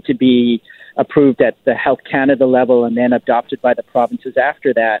tests need to be approved at the Health Canada level and then adopted by the provinces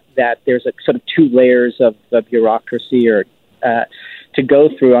after that there's a sort of 2 layers of bureaucracy or to go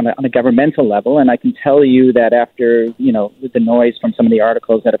through on a governmental level. And I can tell you that after, with the noise from some of the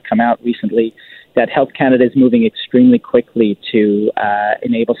articles that have come out recently, that Health Canada is moving extremely quickly to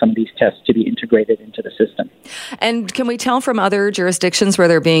enable some of these tests to be integrated into the system. And can we tell from other jurisdictions where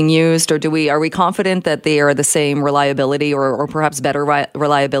they're being used, or are we confident that they are the same reliability or perhaps better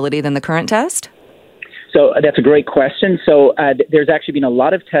reliability than the current test? So that's a great question. So there's actually been a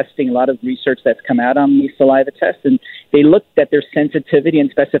lot of testing, a lot of research that's come out on these saliva tests, and they looked at their sensitivity and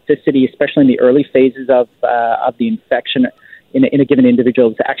specificity, especially in the early phases of the infection in a given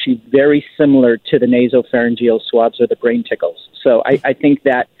individual, is actually very similar to the nasopharyngeal swabs or the brain tickles. So I think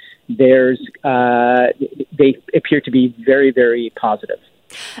that they appear to be very, very positive.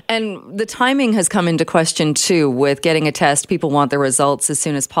 And the timing has come into question too. With getting a test, people want the results as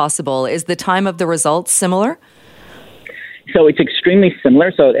soon as possible. Is the time of the results similar? So it's extremely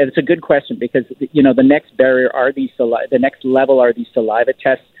similar. So it's a good question, because the next barrier are the next level are these saliva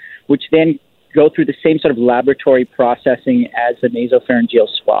tests, which then go through the same sort of laboratory processing as the nasopharyngeal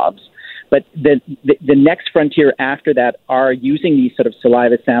swabs. But the next frontier after that are using these sort of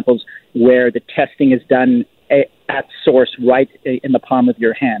saliva samples where the testing is done at source, right in the palm of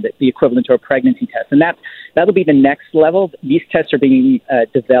your hand, the equivalent to a pregnancy test. And that'll be the next level. These tests are being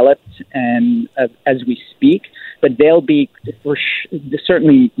developed and as we speak, but they'll be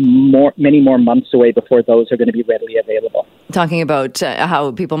certainly many more months away before those are going to be readily available. Talking about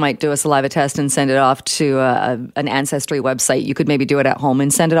how people might do a saliva test and send it off to an Ancestry website, you could maybe do it at home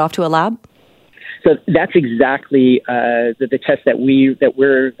and send it off to a lab? So that's exactly the test that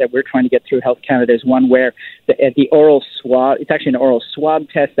we're trying to get through Health Canada is one where the oral swab. It's actually an oral swab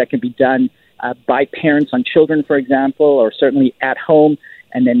test that can be done by parents on children, for example, or certainly at home.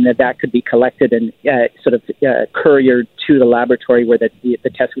 and then that could be collected and couriered to the laboratory where the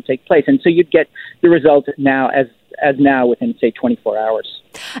test would take place. And so you'd get the result now as now within, say, 24 hours.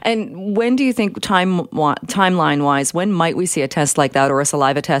 And when do you think, timeline-wise, when might we see a test like that or a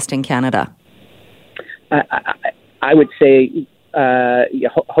saliva test in Canada? I would say,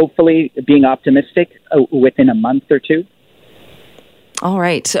 hopefully, being optimistic, within a month or two. All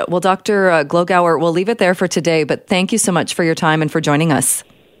right. Well, Dr. Glogauer, we'll leave it there for today, but thank you so much for your time and for joining us.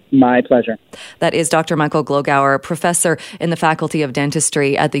 My pleasure. That is Dr. Michael Glogauer, professor in the Faculty of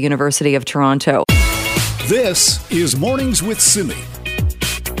Dentistry at the University of Toronto. This is Mornings with Simi.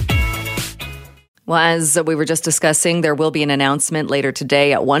 Well, as we were just discussing, there will be an announcement later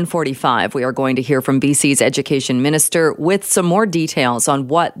today at 1:45. We are going to hear from BC's Education Minister with some more details on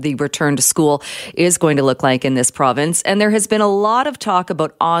what the return to school is going to look like in this province. And there has been a lot of talk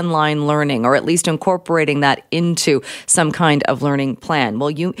about online learning, or at least incorporating that into some kind of learning plan.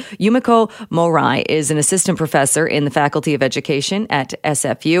 Well, Yumiko Morai is an assistant professor in the Faculty of Education at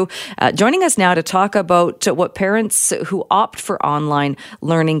SFU, joining us now to talk about what parents who opt for online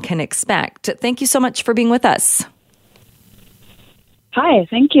learning can expect. Thank you so much for being with us. Hi,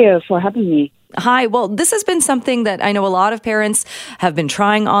 thank you for having me. Hi. Well, this has been something that I know a lot of parents have been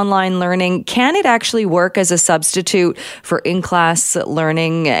trying online learning. Can it actually work as a substitute for in-class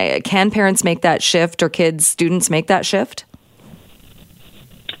learning? Can parents make that shift, or students make that shift?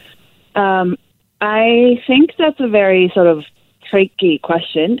 I think that's a very sort of tricky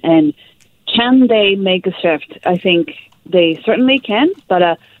question. And can they make a shift? I think they certainly can,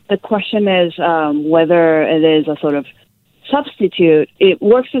 but the question is whether it is a sort of substitute. It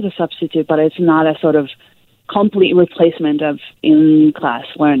works as a substitute, but it's not a sort of complete replacement of in-class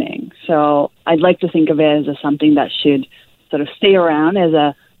learning. So I'd like to think of it as something that should sort of stay around as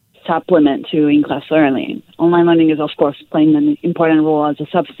a supplement to in-class learning. Online learning is, of course, playing an important role as a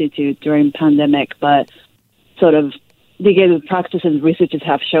substitute during pandemic, but sort of the practices and researchers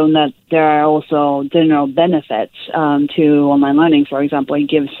have shown that there are also general benefits to online learning. For example, it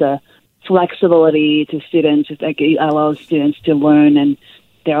gives flexibility to students. It allows students to learn in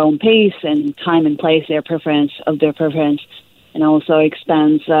their own pace and time and place, their preference, and also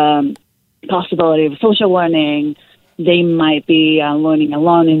expands possibility of social learning. They might be learning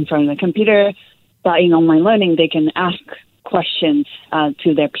alone in front of the computer, but in online learning, they can ask questions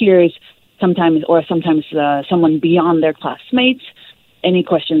to their peers, sometimes someone beyond their classmates, any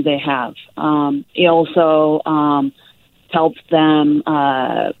questions they have. It also helps them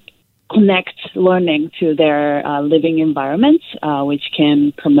connect learning to their living environments, which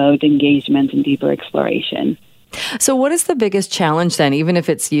can promote engagement and deeper exploration. So what is the biggest challenge then, even if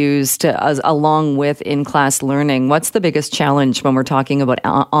it's used along with in-class learning? What's the biggest challenge when we're talking about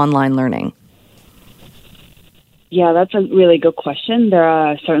online learning? Yeah, that's a really good question. There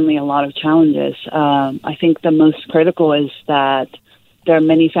are certainly a lot of challenges. I think the most critical is that there are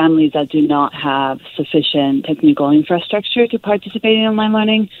many families that do not have sufficient technical infrastructure to participate in online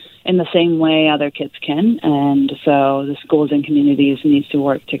learning in the same way other kids can. And so the schools and communities need to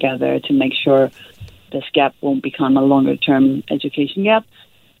work together to make sure this gap won't become a longer-term education gap.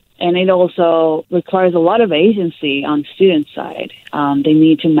 And it also requires a lot of agency on students' side. They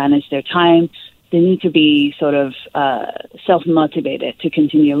need to manage their time. They need to be sort of self-motivated to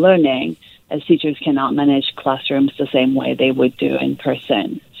continue learning, as teachers cannot manage classrooms the same way they would do in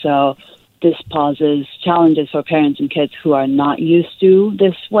person. So this poses challenges for parents and kids who are not used to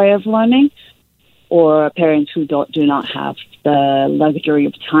this way of learning, or parents who do not have the luxury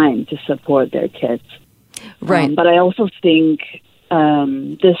of time to support their kids. Right. But I also think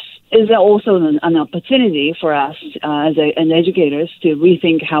this is also an opportunity for us as educators to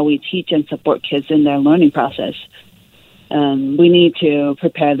rethink how we teach and support kids in their learning process. We need to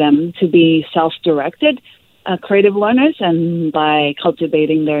prepare them to be self-directed, creative learners, and by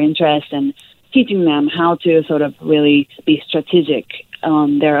cultivating their interest and teaching them how to sort of really be strategic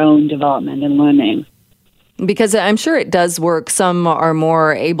on their own development and learning. Because I'm sure it does work. Some are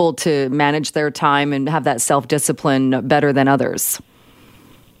more able to manage their time and have that self-discipline better than others.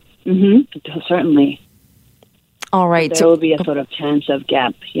 Mm-hmm. Certainly. All right. There will be a sort of chance of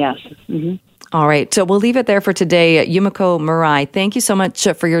gap, yes. Mm-hmm. All right. So we'll leave it there for today. Yumiko Morai, thank you so much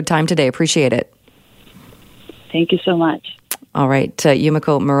for your time today. Appreciate it. Thank you so much. All right.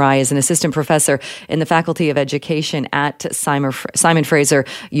 Yumiko Murai is an assistant professor in the Faculty of Education at Simon Fraser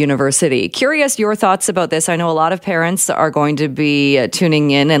University. Curious your thoughts about this. I know a lot of parents are going to be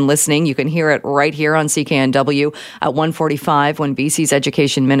tuning in and listening. You can hear it right here on CKNW at 1:45 when BC's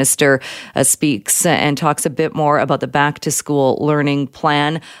Education Minister speaks and talks a bit more about the back-to-school learning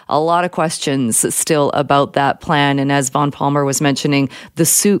plan. A lot of questions still about that plan. And as Vaughn Palmer was mentioning, the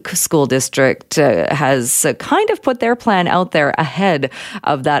Souk School District has kind of put their plan out there ahead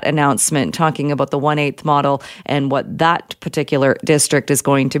of that announcement, talking about the 1/8 model and what that particular district is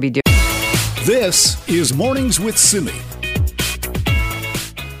going to be doing. This is Mornings with Simi.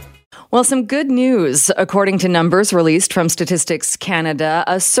 Well, some good news. According to numbers released from Statistics Canada,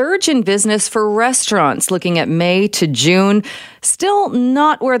 a surge in business for restaurants looking at May to June. Still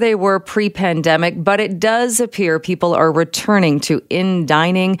not where they were pre-pandemic, but it does appear people are returning to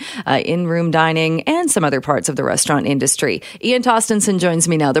in-room dining, and some other parts of the restaurant industry. Ian Tostenson joins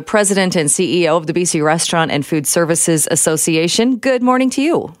me now, the president and CEO of the BC Restaurant and Food Services Association. Good morning to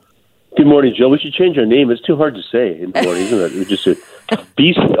you. Good morning, Jill. We should change our name. It's too hard to say in the morning, isn't it? We just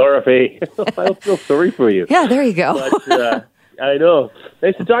BCRFA. I feel sorry for you. Yeah, there you go. But, I know.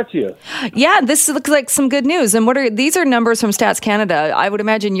 Nice to talk to you. Yeah, this looks like some good news. And these are numbers from Stats Canada. I would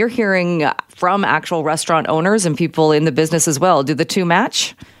imagine you're hearing from actual restaurant owners and people in the business as well. Do the two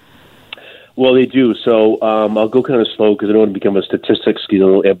match? Well, they do. So I'll go kind of slow because I don't want to become a statistics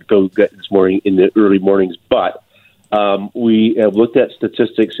episode this morning in the early mornings. But we have looked at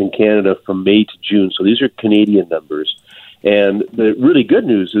statistics in Canada from May to June. So these are Canadian numbers. And the really good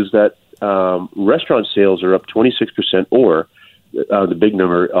news is that restaurant sales are up 26%, or the big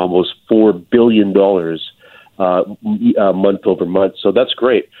number, almost $4 billion month over month. So that's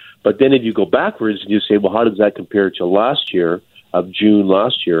great. But then if you go backwards and you say, well, how does that compare to last year, of June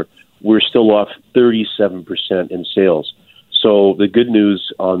last year? We're still off 37% in sales. So the good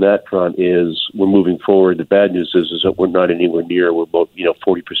news on that front is we're moving forward. The bad news is that we're not anywhere near. We're about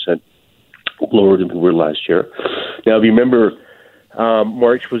 40% lower than we were last year. Now, if you remember,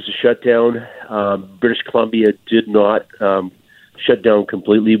 March was a shutdown. British Columbia did not shut down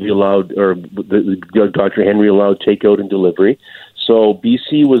completely. We allowed, or Dr. Henry allowed takeout and delivery. So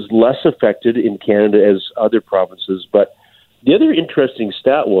BC was less affected in Canada as other provinces. But the other interesting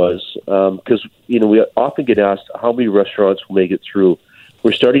stat was, because we often get asked how many restaurants will make it through.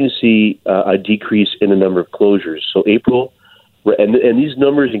 We're starting to see a decrease in the number of closures. So April, and these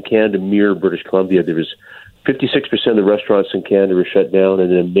numbers in Canada mirror British Columbia. There was 56% of the restaurants in Canada were shut down,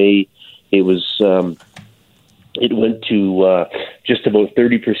 and in May it was it went to just about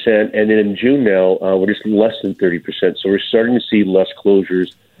 30%, and then in June now we're just less than 30%. So we're starting to see less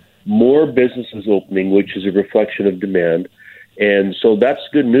closures, more businesses opening, which is a reflection of demand, and so that's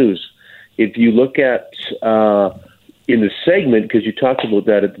good news. If you look at in the segment, because you talked about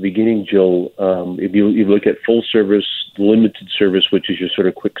that at the beginning, Jill, if you look at full service, limited service, which is your sort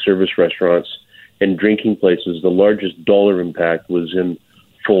of quick service restaurants, and drinking places, the largest dollar impact was in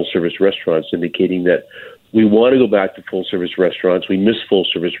full service restaurants, indicating that we want to go back to full service restaurants. We miss full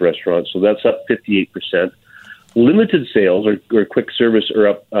service restaurants, so that's up 58%. Limited sales or quick service are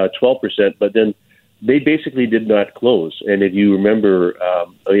up 12%, but then they basically did not close. And if you remember,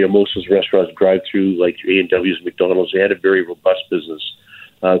 most of those restaurants drive through, like A&W's, McDonald's, they had a very robust business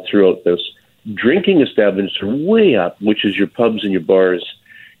throughout this. Drinking establishments are way up, which is your pubs and your bars.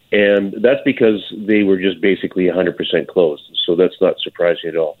 And that's because they were just basically 100% closed. So that's not surprising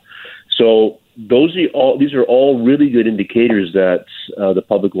at all. So these are all really good indicators that the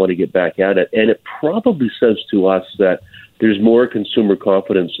public want to get back at it. And it probably says to us that there's more consumer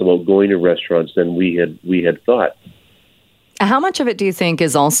confidence about going to restaurants than we had thought. How much of it do you think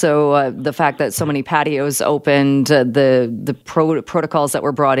is also the fact that so many patios opened, the protocols that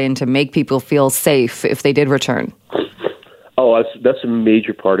were brought in to make people feel safe if they did return? Oh, that's a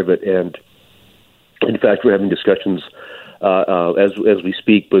major part of it, and in fact, we're having discussions as we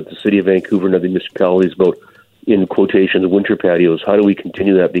speak with the City of Vancouver and other municipalities about, in quotation, the winter patios. How do we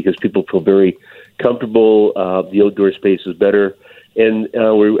continue that? Because people feel very comfortable. The outdoor space is better, and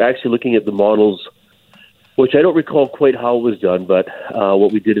we're actually looking at the models, which I don't recall quite how it was done, but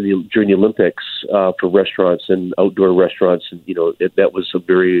what we did during the Olympics for restaurants and outdoor restaurants, and that was a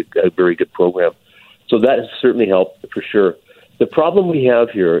very good program. So that has certainly helped for sure. The problem we have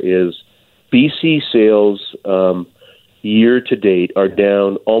here is BC sales year to date are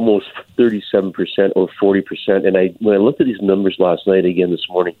down almost 37% or 40%. And when I looked at these numbers last night again this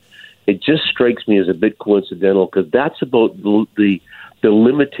morning, it just strikes me as a bit coincidental, because that's about the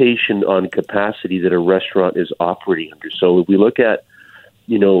limitation on capacity that a restaurant is operating under. So if we look at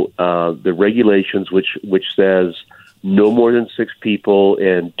the regulations, which says no more than 6 people,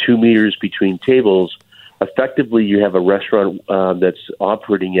 and 2 meters between tables, effectively you have a restaurant that's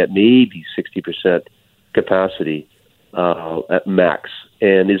operating at maybe 60% capacity at max.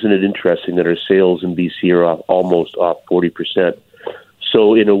 And isn't it interesting that our sales in BC are almost off 40%?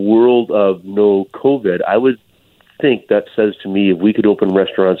 So in a world of no COVID, I would think that says to me if we could open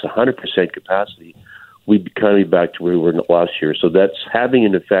restaurants 100% capacity, we'd kind of be back to where we were last year. So that's having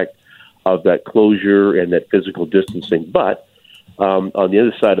an effect of that closure and that physical distancing. But on the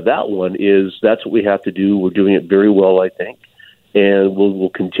other side of that one is that's what we have to do. We're doing it very well, I think, and we'll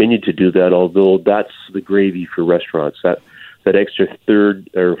continue to do that, although that's the gravy for restaurants. That extra third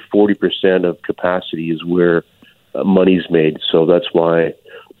or 40% of capacity is where money's made. So that's why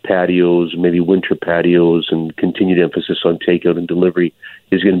patios, maybe winter patios, and continued emphasis on takeout and delivery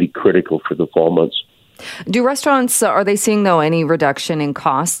is going to be critical for the fall months. Do restaurants, are they seeing, though, any reduction in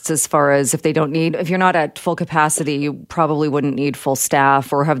costs as far as if you're not at full capacity, you probably wouldn't need full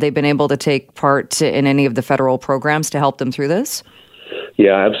staff, or have they been able to take part in any of the federal programs to help them through this?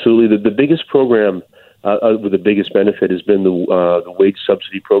 Yeah, absolutely. The biggest program with the biggest benefit has been the wage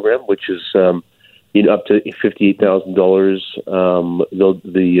subsidy program, which is up to $58,000.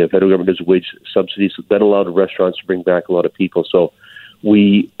 The federal government does wage subsidies, so that allowed restaurants to bring back a lot of people. So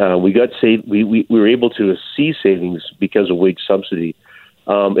we were able to see savings because of wage subsidy,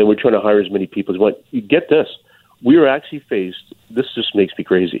 and we're trying to hire as many people as we want. Get this, we are actually faced. This just makes me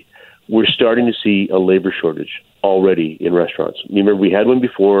crazy. We're starting to see a labor shortage already in restaurants. You remember we had one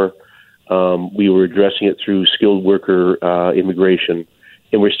before. We were addressing it through skilled worker immigration,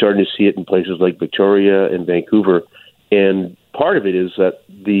 and we're starting to see it in places like Victoria and Vancouver. And part of it is that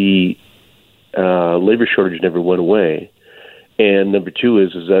the labor shortage never went away. And number two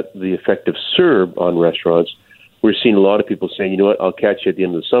is that the effect of CERB on restaurants, we're seeing a lot of people saying, you know what, I'll catch you at the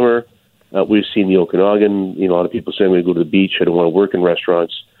end of the summer. We've seen the Okanagan, a lot of people saying, I'm going to go to the beach. I don't want to work in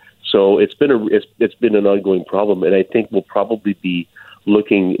restaurants. So it's been an ongoing problem. And I think we'll probably be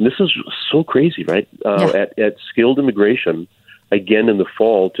looking, and this is so crazy, right? At skilled immigration again in the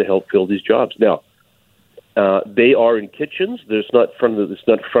fall to help fill these jobs. Now, they are in kitchens. It's not front of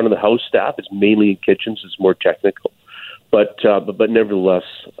the house staff. It's mainly in kitchens. It's more technical. But nevertheless,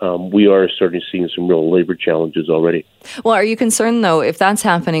 we are starting to see some real labor challenges already. Well, are you concerned, though, if that's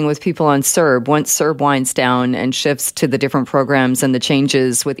happening with people on CERB, once CERB winds down and shifts to the different programs and the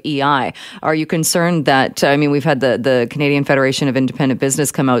changes with EI, are you concerned that, we've had the Canadian Federation of Independent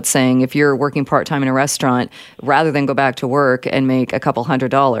Business come out saying if you're working part-time in a restaurant, rather than go back to work and make a couple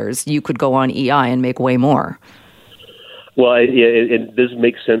 $100, you could go on EI and make way more? Well, it does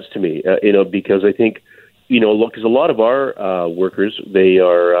make sense to me, because I think, because a lot of our workers, they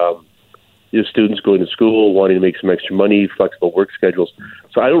are students going to school, wanting to make some extra money, flexible work schedules.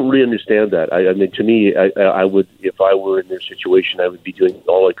 So I don't really understand that. To me, I would, if I were in their situation, I would be doing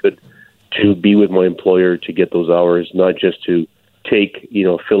all I could to be with my employer to get those hours, not just to take,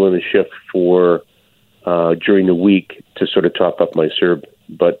 fill in a shift for during the week to sort of top up my CERB.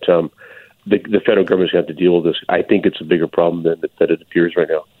 But the federal government's going to have to deal with this. I think it's a bigger problem than it appears right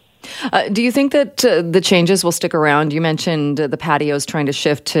now. Do you think that the changes will stick around? You mentioned the patios trying to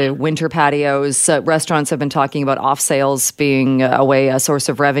shift to winter patios. Restaurants have been talking about off sales being a source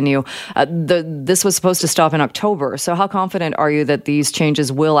of revenue. This was supposed to stop in October. So how confident are you that these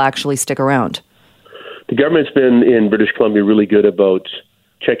changes will actually stick around? The government's been in British Columbia really good about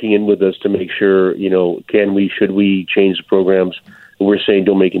checking in with us to make sure, should we change the programs? We're saying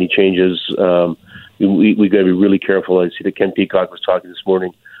don't make any changes. We got to be really careful. I see that Ken Peacock was talking this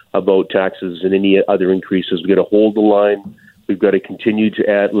morning about taxes and any other increases. We've got to hold the line. We've got to continue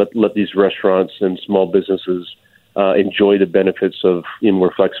to let these restaurants and small businesses enjoy the benefits of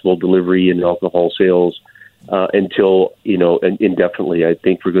more flexible delivery and alcohol sales until, indefinitely. I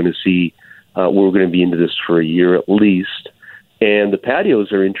think we're going to see, we're going to be into this for a year at least. And the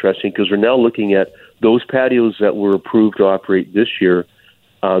patios are interesting because we're now looking at those patios that were approved to operate this year.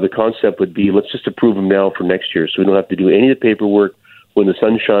 The concept would be, let's just approve them now for next year so we don't have to do any of the paperwork. When the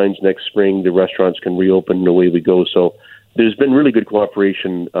sun shines next spring, the restaurants can reopen and away we go. So there's been really good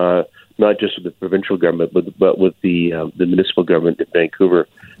cooperation, not just with the provincial government, but with the municipal government in Vancouver,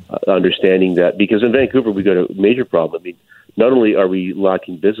 understanding that. Because in Vancouver, we got a major problem. Not only are we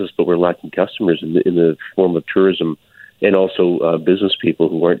lacking business, but we're lacking customers in the form of tourism and also business people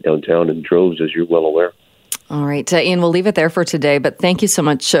who aren't downtown in droves, as you're well aware. All right, Ian, we'll leave it there for today, but thank you so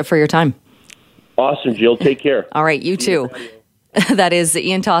much for your time. Awesome, Jill. Take care. All right, you too. That is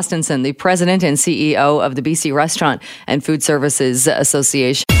Ian Tostenson, the president and CEO of the BC Restaurant and Food Services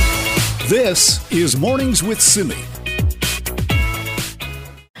Association. This is Mornings with Simi.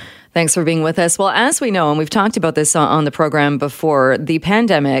 Thanks for being with us. Well, as we know, and we've talked about this on the program before, the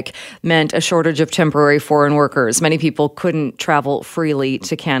pandemic meant a shortage of temporary foreign workers. Many people couldn't travel freely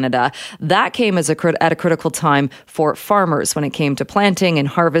to Canada. That came at a critical time for farmers when it came to planting and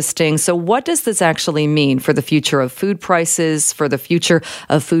harvesting. So what does this actually mean for the future of food prices, for the future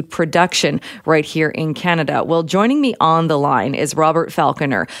of food production right here in Canada? Well, joining me on the line is Robert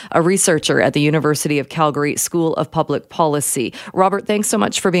Falconer, a researcher at the University of Calgary School of Public Policy. Robert, thanks so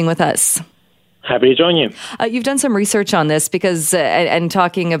much for being with us. Happy to join you. You've done some research on this because, and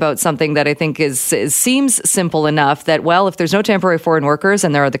talking about something that I think seems simple enough that, well, if there's no temporary foreign workers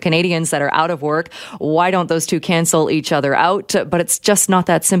and there are the Canadians that are out of work, why don't those two cancel each other out? But it's just not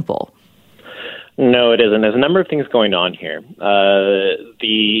that simple. No, it isn't. There's a number of things going on here.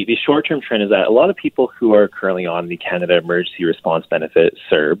 The short-term trend is that a lot of people who are currently on the Canada Emergency Response Benefit,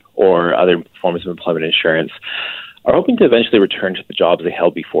 CERB, or other forms of employment insurance are hoping to eventually return to the jobs they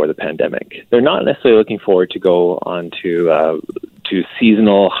held before the pandemic. They're not necessarily looking forward to go on to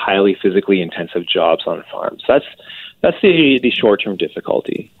seasonal, highly physically intensive jobs on farms. That's the short-term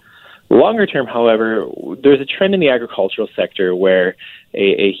difficulty. Longer term, however, there's a trend in the agricultural sector where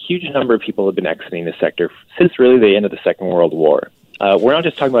a huge number of people have been exiting the sector since really the end of the Second World War. We're not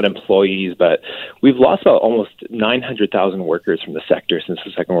just talking about employees, but we've lost about almost 900,000 workers from the sector since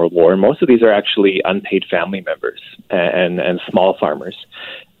the Second World War. And most of these are actually unpaid family members and small farmers.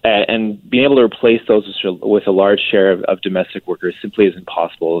 And being able to replace those with a large share of domestic workers simply isn't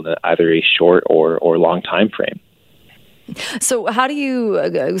possible in either a short or long time frame. So how do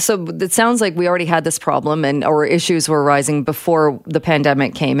you, so it sounds like we already had this problem or issues were arising before the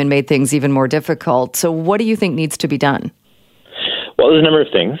pandemic came and made things even more difficult. So what do you think needs to be done? Well, there's a number of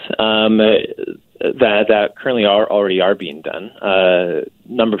things that currently already are being done. A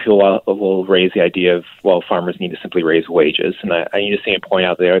number of people will raise the idea of, well, farmers need to simply raise wages. And I need to say and point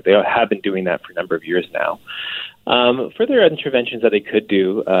out they have been doing that for a number of years now. Further interventions that they could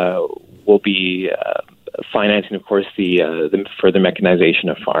do will be financing, of course, the further mechanization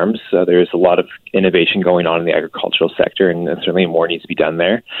of farms. There's a lot of innovation going on in the agricultural sector, and certainly more needs to be done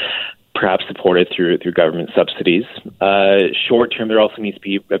there. Perhaps supported through government subsidies. Short term, there also needs to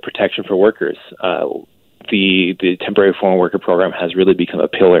be a protection for workers. The temporary foreign worker program has really become a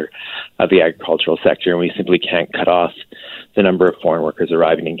pillar of the agricultural sector, and we simply can't cut off the number of foreign workers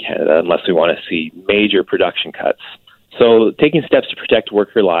arriving in Canada unless we want to see major production cuts. So taking steps to protect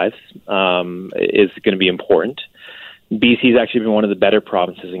worker lives is going to be important. BC has actually been one of the better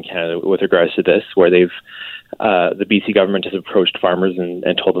provinces in Canada with regards to this, where the BC government has approached farmers and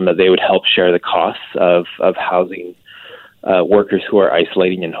told them that they would help share the costs of housing workers who are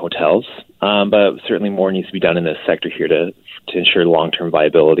isolating in hotels. But certainly more needs to be done in this sector here to ensure long-term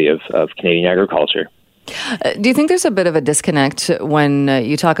viability of Canadian agriculture. Do you think there's a bit of a disconnect when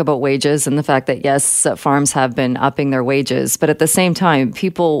you talk about wages and the fact that, yes, farms have been upping their wages, but at the same time,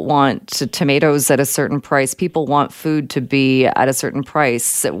 people want tomatoes at a certain price. People want food to be at a certain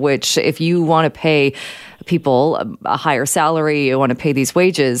price, which if you want to pay people a higher salary, you want to pay these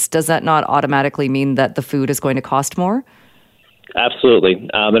wages, does that not automatically mean that the food is going to cost more? Absolutely.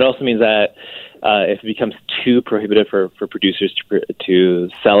 It also means that if it becomes too prohibitive for producers to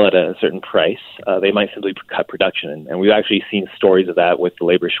sell at a certain price, they might simply cut production. And we've actually seen stories of that with the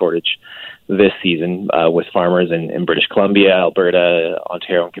labor shortage this season, with farmers in British Columbia, Alberta,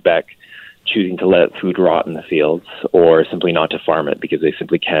 Ontario, and Quebec choosing to let food rot in the fields or simply not to farm it because they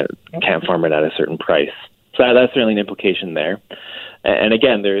simply can't farm it at a certain price. So that's certainly an implication there. And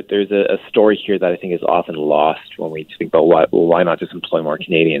again, there's a story here that I think is often lost when we think about why not just employ more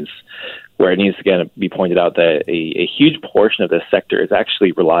Canadians, where it needs to again be pointed out that a huge portion of this sector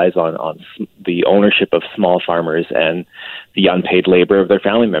actually relies on the ownership of small farmers and the unpaid labor of their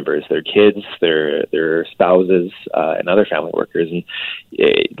family members, their kids, their spouses, and other family workers.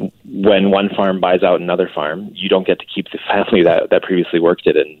 And when one farm buys out another farm, you don't get to keep the family that previously worked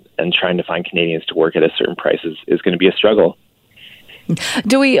it, and trying to find Canadians to work at a certain price is going to be a struggle.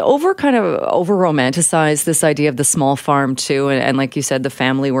 Do we over romanticize this idea of the small farm too? And like you said, the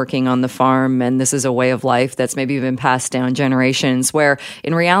family working on the farm, and this is a way of life that's maybe been passed down generations, where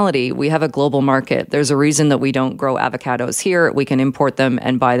in reality, we have a global market. There's a reason that we don't grow avocados here. We can import them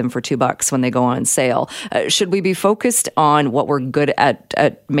and buy them for $2 when they go on sale. Should we be focused on what we're good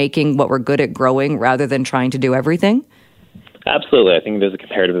at making, what we're good at growing, rather than trying to do everything? Absolutely. I think there's a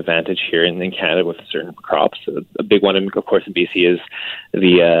comparative advantage here in Canada with certain crops. A big one, of course, in BC is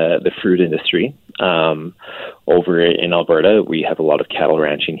the fruit industry. Over in Alberta, we have a lot of cattle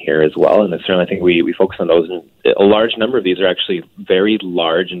ranching here as well, and certainly I think we focus on those. And a large number of these are actually very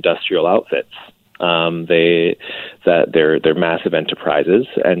large industrial outfits. They're massive enterprises,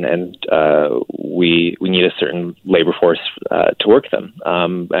 and we need a certain labor force to work them.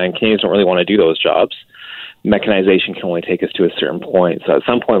 And Canadians don't really want to do those jobs. Mechanization can only take us to a certain point. So at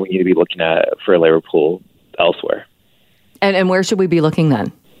some point, we need to be looking for a labor pool elsewhere. And where should we be looking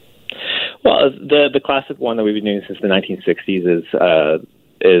then? Well, the classic one that we've been doing since the 1960s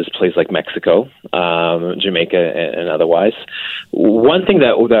is places like Mexico, Jamaica, and otherwise. One thing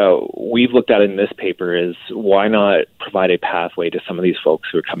that we've looked at in this paper is why not provide a pathway to some of these folks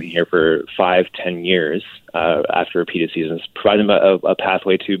who are coming here for 5-10 years after repeated seasons, provide them a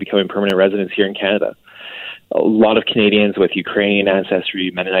pathway to becoming permanent residents here in Canada. A lot of Canadians with Ukrainian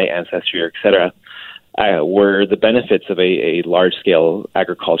ancestry, Mennonite ancestry, et cetera, were the benefits of a large-scale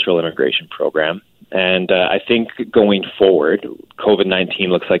agricultural immigration program. And I think going forward, COVID-19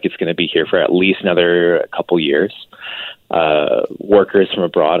 looks like it's going to be here for at least another couple years. Workers from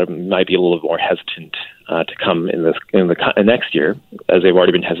abroad might be a little more hesitant to come in the next year, as they've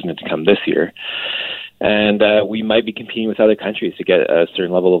already been hesitant to come this year. And we might be competing with other countries to get a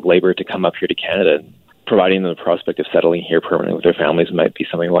certain level of labor to come up here to Canada. Providing them the prospect of settling here permanently with their families might be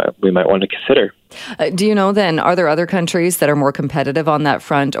something we might want to consider. Do you know then, are there other countries that are more competitive on that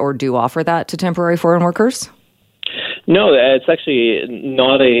front or do offer that to temporary foreign workers? No, it's actually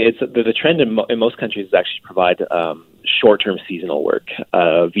not the trend in most countries is actually provide short-term seasonal work,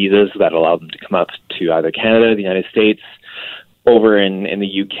 visas that allow them to come up to either Canada, the United States. Over in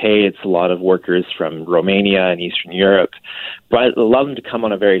the UK, it's a lot of workers from Romania and Eastern Europe, but allow them to come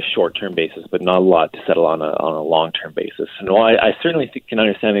on a very short-term basis, but not a lot to settle on a long-term basis. And while I certainly can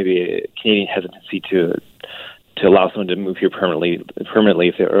understand maybe a Canadian hesitancy to allow someone to move here permanently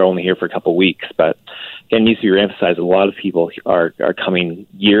if they're only here for a couple of weeks, but again, it needs to be reemphasized. A lot of people are coming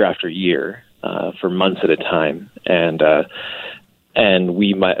year after year for months at a time, and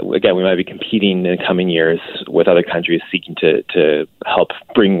we might be competing in the coming years with other countries seeking to help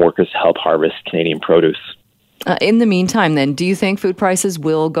bring workers to help harvest Canadian produce. In the meantime, then, do you think food prices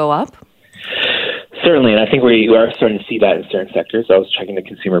will go up? Certainly, and I think we are starting to see that in certain sectors. I was checking the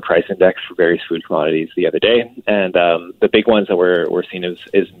consumer price index for various food commodities the other day, and the big ones that we're seeing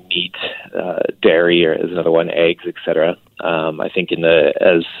is meat, dairy, or is another one, eggs, etc. I think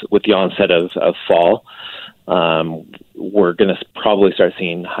with the onset of fall, we're going to probably start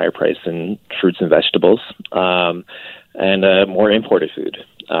seeing higher price in fruits and vegetables, and more imported food,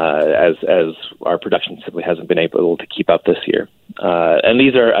 as our production simply hasn't been able to keep up this year. And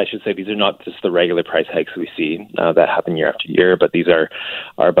these are not just the regular price hikes we see that happen year after year, but these are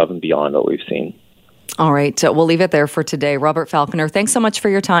above and beyond what we've seen. All right, we'll leave it there for today. Robert Falconer, thanks so much for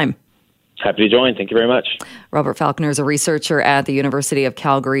your time. Happy to join. Thank you very much. Robert Falconer is a researcher at the University of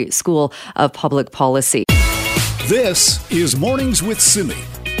Calgary School of Public Policy. This is Mornings with Simi.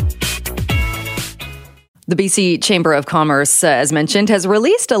 The BC Chamber of Commerce, as mentioned, has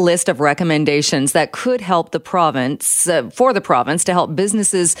released a list of recommendations that could help the province, to help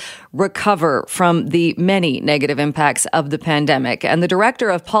businesses recover from the many negative impacts of the pandemic. And the Director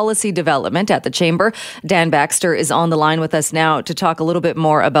of Policy Development at the Chamber, Dan Baxter, is on the line with us now to talk a little bit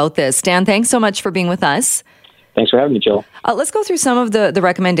more about this. Dan, thanks so much for being with us. Thanks for having me, Jill. Let's go through some of the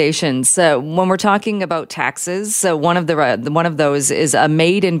recommendations. When we're talking about taxes, one of those is a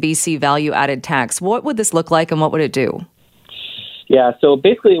made in BC value-added tax. What would this look like and what would it do? Yeah, so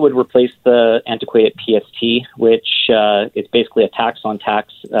basically it would replace the antiquated PST, which is basically a tax on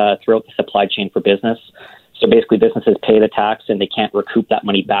tax throughout the supply chain for business. So basically businesses pay the tax and they can't recoup that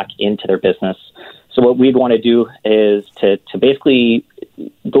money back into their business. So what we'd want to do is to basically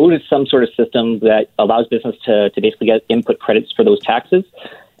go to some sort of system that allows business to basically get input credits for those taxes.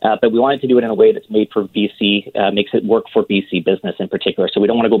 But we wanted to do it in a way that's made for BC, makes it work for BC business in particular. So we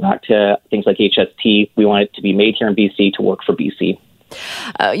don't want to go back to things like HST. We want it to be made here in BC to work for BC.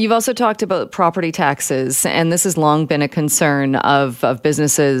 You've also talked about property taxes, and this has long been a concern of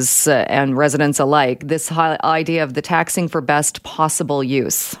businesses and residents alike, this idea of the taxing for best possible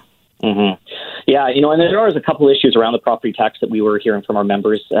use. Mm-hmm. Yeah, and there are a couple issues around the property tax that we were hearing from our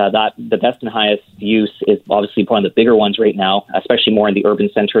members. That the best and highest use is obviously one of the bigger ones right now, especially more in the urban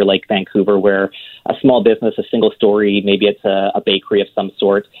center like Vancouver, where a small business, a single story, maybe it's a bakery of some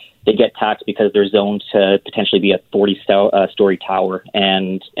sort, they get taxed because they're zoned to potentially be a 40-story tower.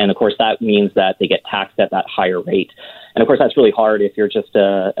 And of course, that means that they get taxed at that higher rate. And of course, that's really hard if you're just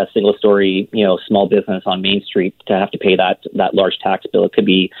a single story, small business on Main Street to have to pay that large tax bill. It could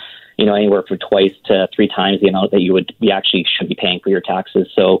be anywhere from twice to three times the amount that you actually should be paying for your taxes.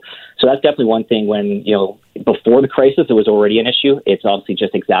 So that's definitely one thing. When before the crisis, it was already an issue. It's obviously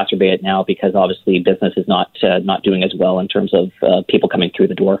just exacerbated now because obviously business is not doing as well in terms of people coming through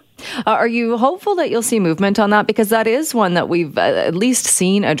the door. Are you hopeful that you'll see movement on that? Because that is one that we've at least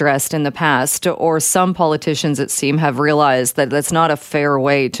seen addressed in the past, or some politicians, it seems, have realized that that's not a fair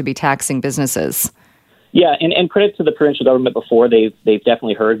way to be taxing businesses. Yeah, and credit to the provincial government before. They've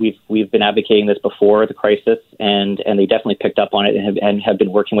definitely heard. We've been advocating this before the crisis, and they definitely picked up on it and have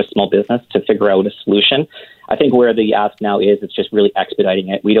been working with small business to figure out a solution. I think where the ask now is, it's just really expediting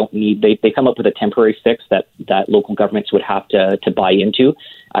it. We don't need, they come up with a temporary fix that local governments would have to buy into.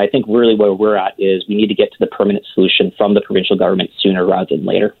 I think really where we're at is we need to get to the permanent solution from the provincial government sooner rather than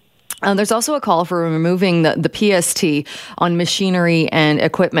later. There's also a call for removing the PST on machinery and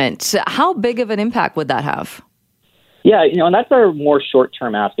equipment. How big of an impact would that have? Yeah, and that's our more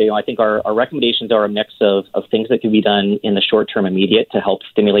short-term ask. I think our recommendations are a mix of things that can be done in the short-term immediate to help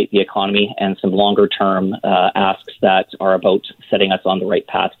stimulate the economy, and some longer-term asks that are about setting us on the right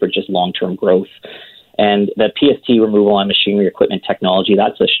path for just long-term growth. And the PST removal on machinery, equipment, technology,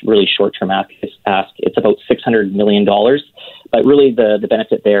 that's a really short-term ask. It's about $600 million. But really the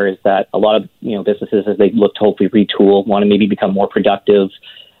benefit there is that a lot of businesses, as they look to hopefully retool, want to maybe become more productive,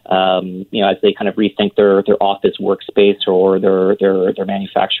 as they kind of rethink their office workspace or their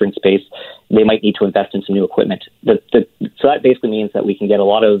manufacturing space. They might need to invest in some new equipment. So that basically means that we can get a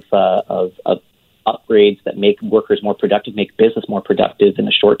lot of upgrades that make workers more productive, make business more productive in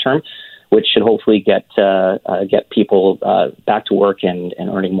the short term, which should hopefully get people back to work and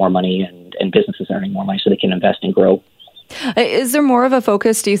earning more money, and businesses earning more money so they can invest and grow. Is there more of a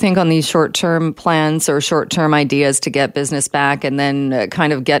focus, do you think, on these short-term plans or short-term ideas to get business back, and then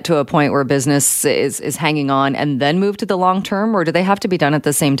kind of get to a point where business is hanging on and then move to the long-term, or do they have to be done at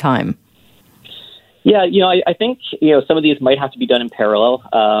the same time? Yeah, I think some of these might have to be done in parallel.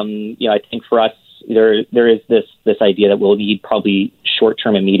 I think for us, there is this idea that we'll need probably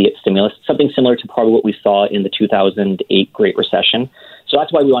short-term immediate stimulus, something similar to probably what we saw in the 2008 Great Recession. So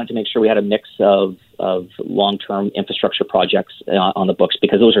that's why we wanted to make sure we had a mix of long-term infrastructure projects on the books,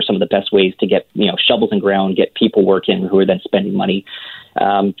 because those are some of the best ways to get shovels in ground, get people working who are then spending money.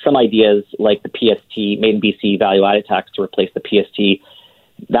 Some ideas like the PST, Made in BC value-added tax to replace the PST,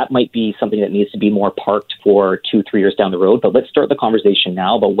 that might be something that needs to be more parked for 2-3 years down the road. But let's start the conversation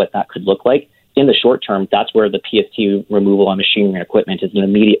now about what that could look like. In the short term, that's where the PST removal on machinery and equipment is an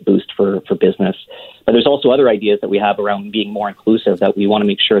immediate boost for business. But there's also other ideas that we have around being more inclusive, that we want to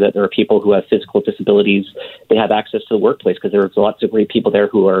make sure that there are people who have physical disabilities, they have access to the workplace, because there's lots of great people there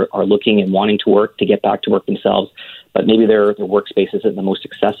who are looking and wanting to work, to get back to work themselves, but maybe their workspace isn't the most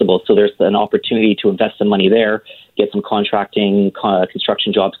accessible. So there's an opportunity to invest some money there, get some contracting,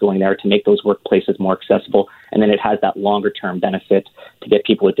 construction jobs going there to make those workplaces more accessible. And then it has that longer-term benefit to get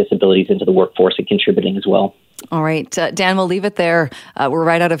people with disabilities into the workforce and contributing as well. All right. Dan, we'll leave it there. We're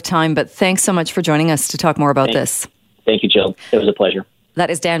right out of time, but thanks so much for joining us to talk more about this. Thank you, Jill. It was a pleasure. That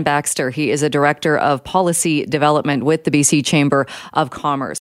is Dan Baxter. He is a Director of Policy Development with the BC Chamber of Commerce.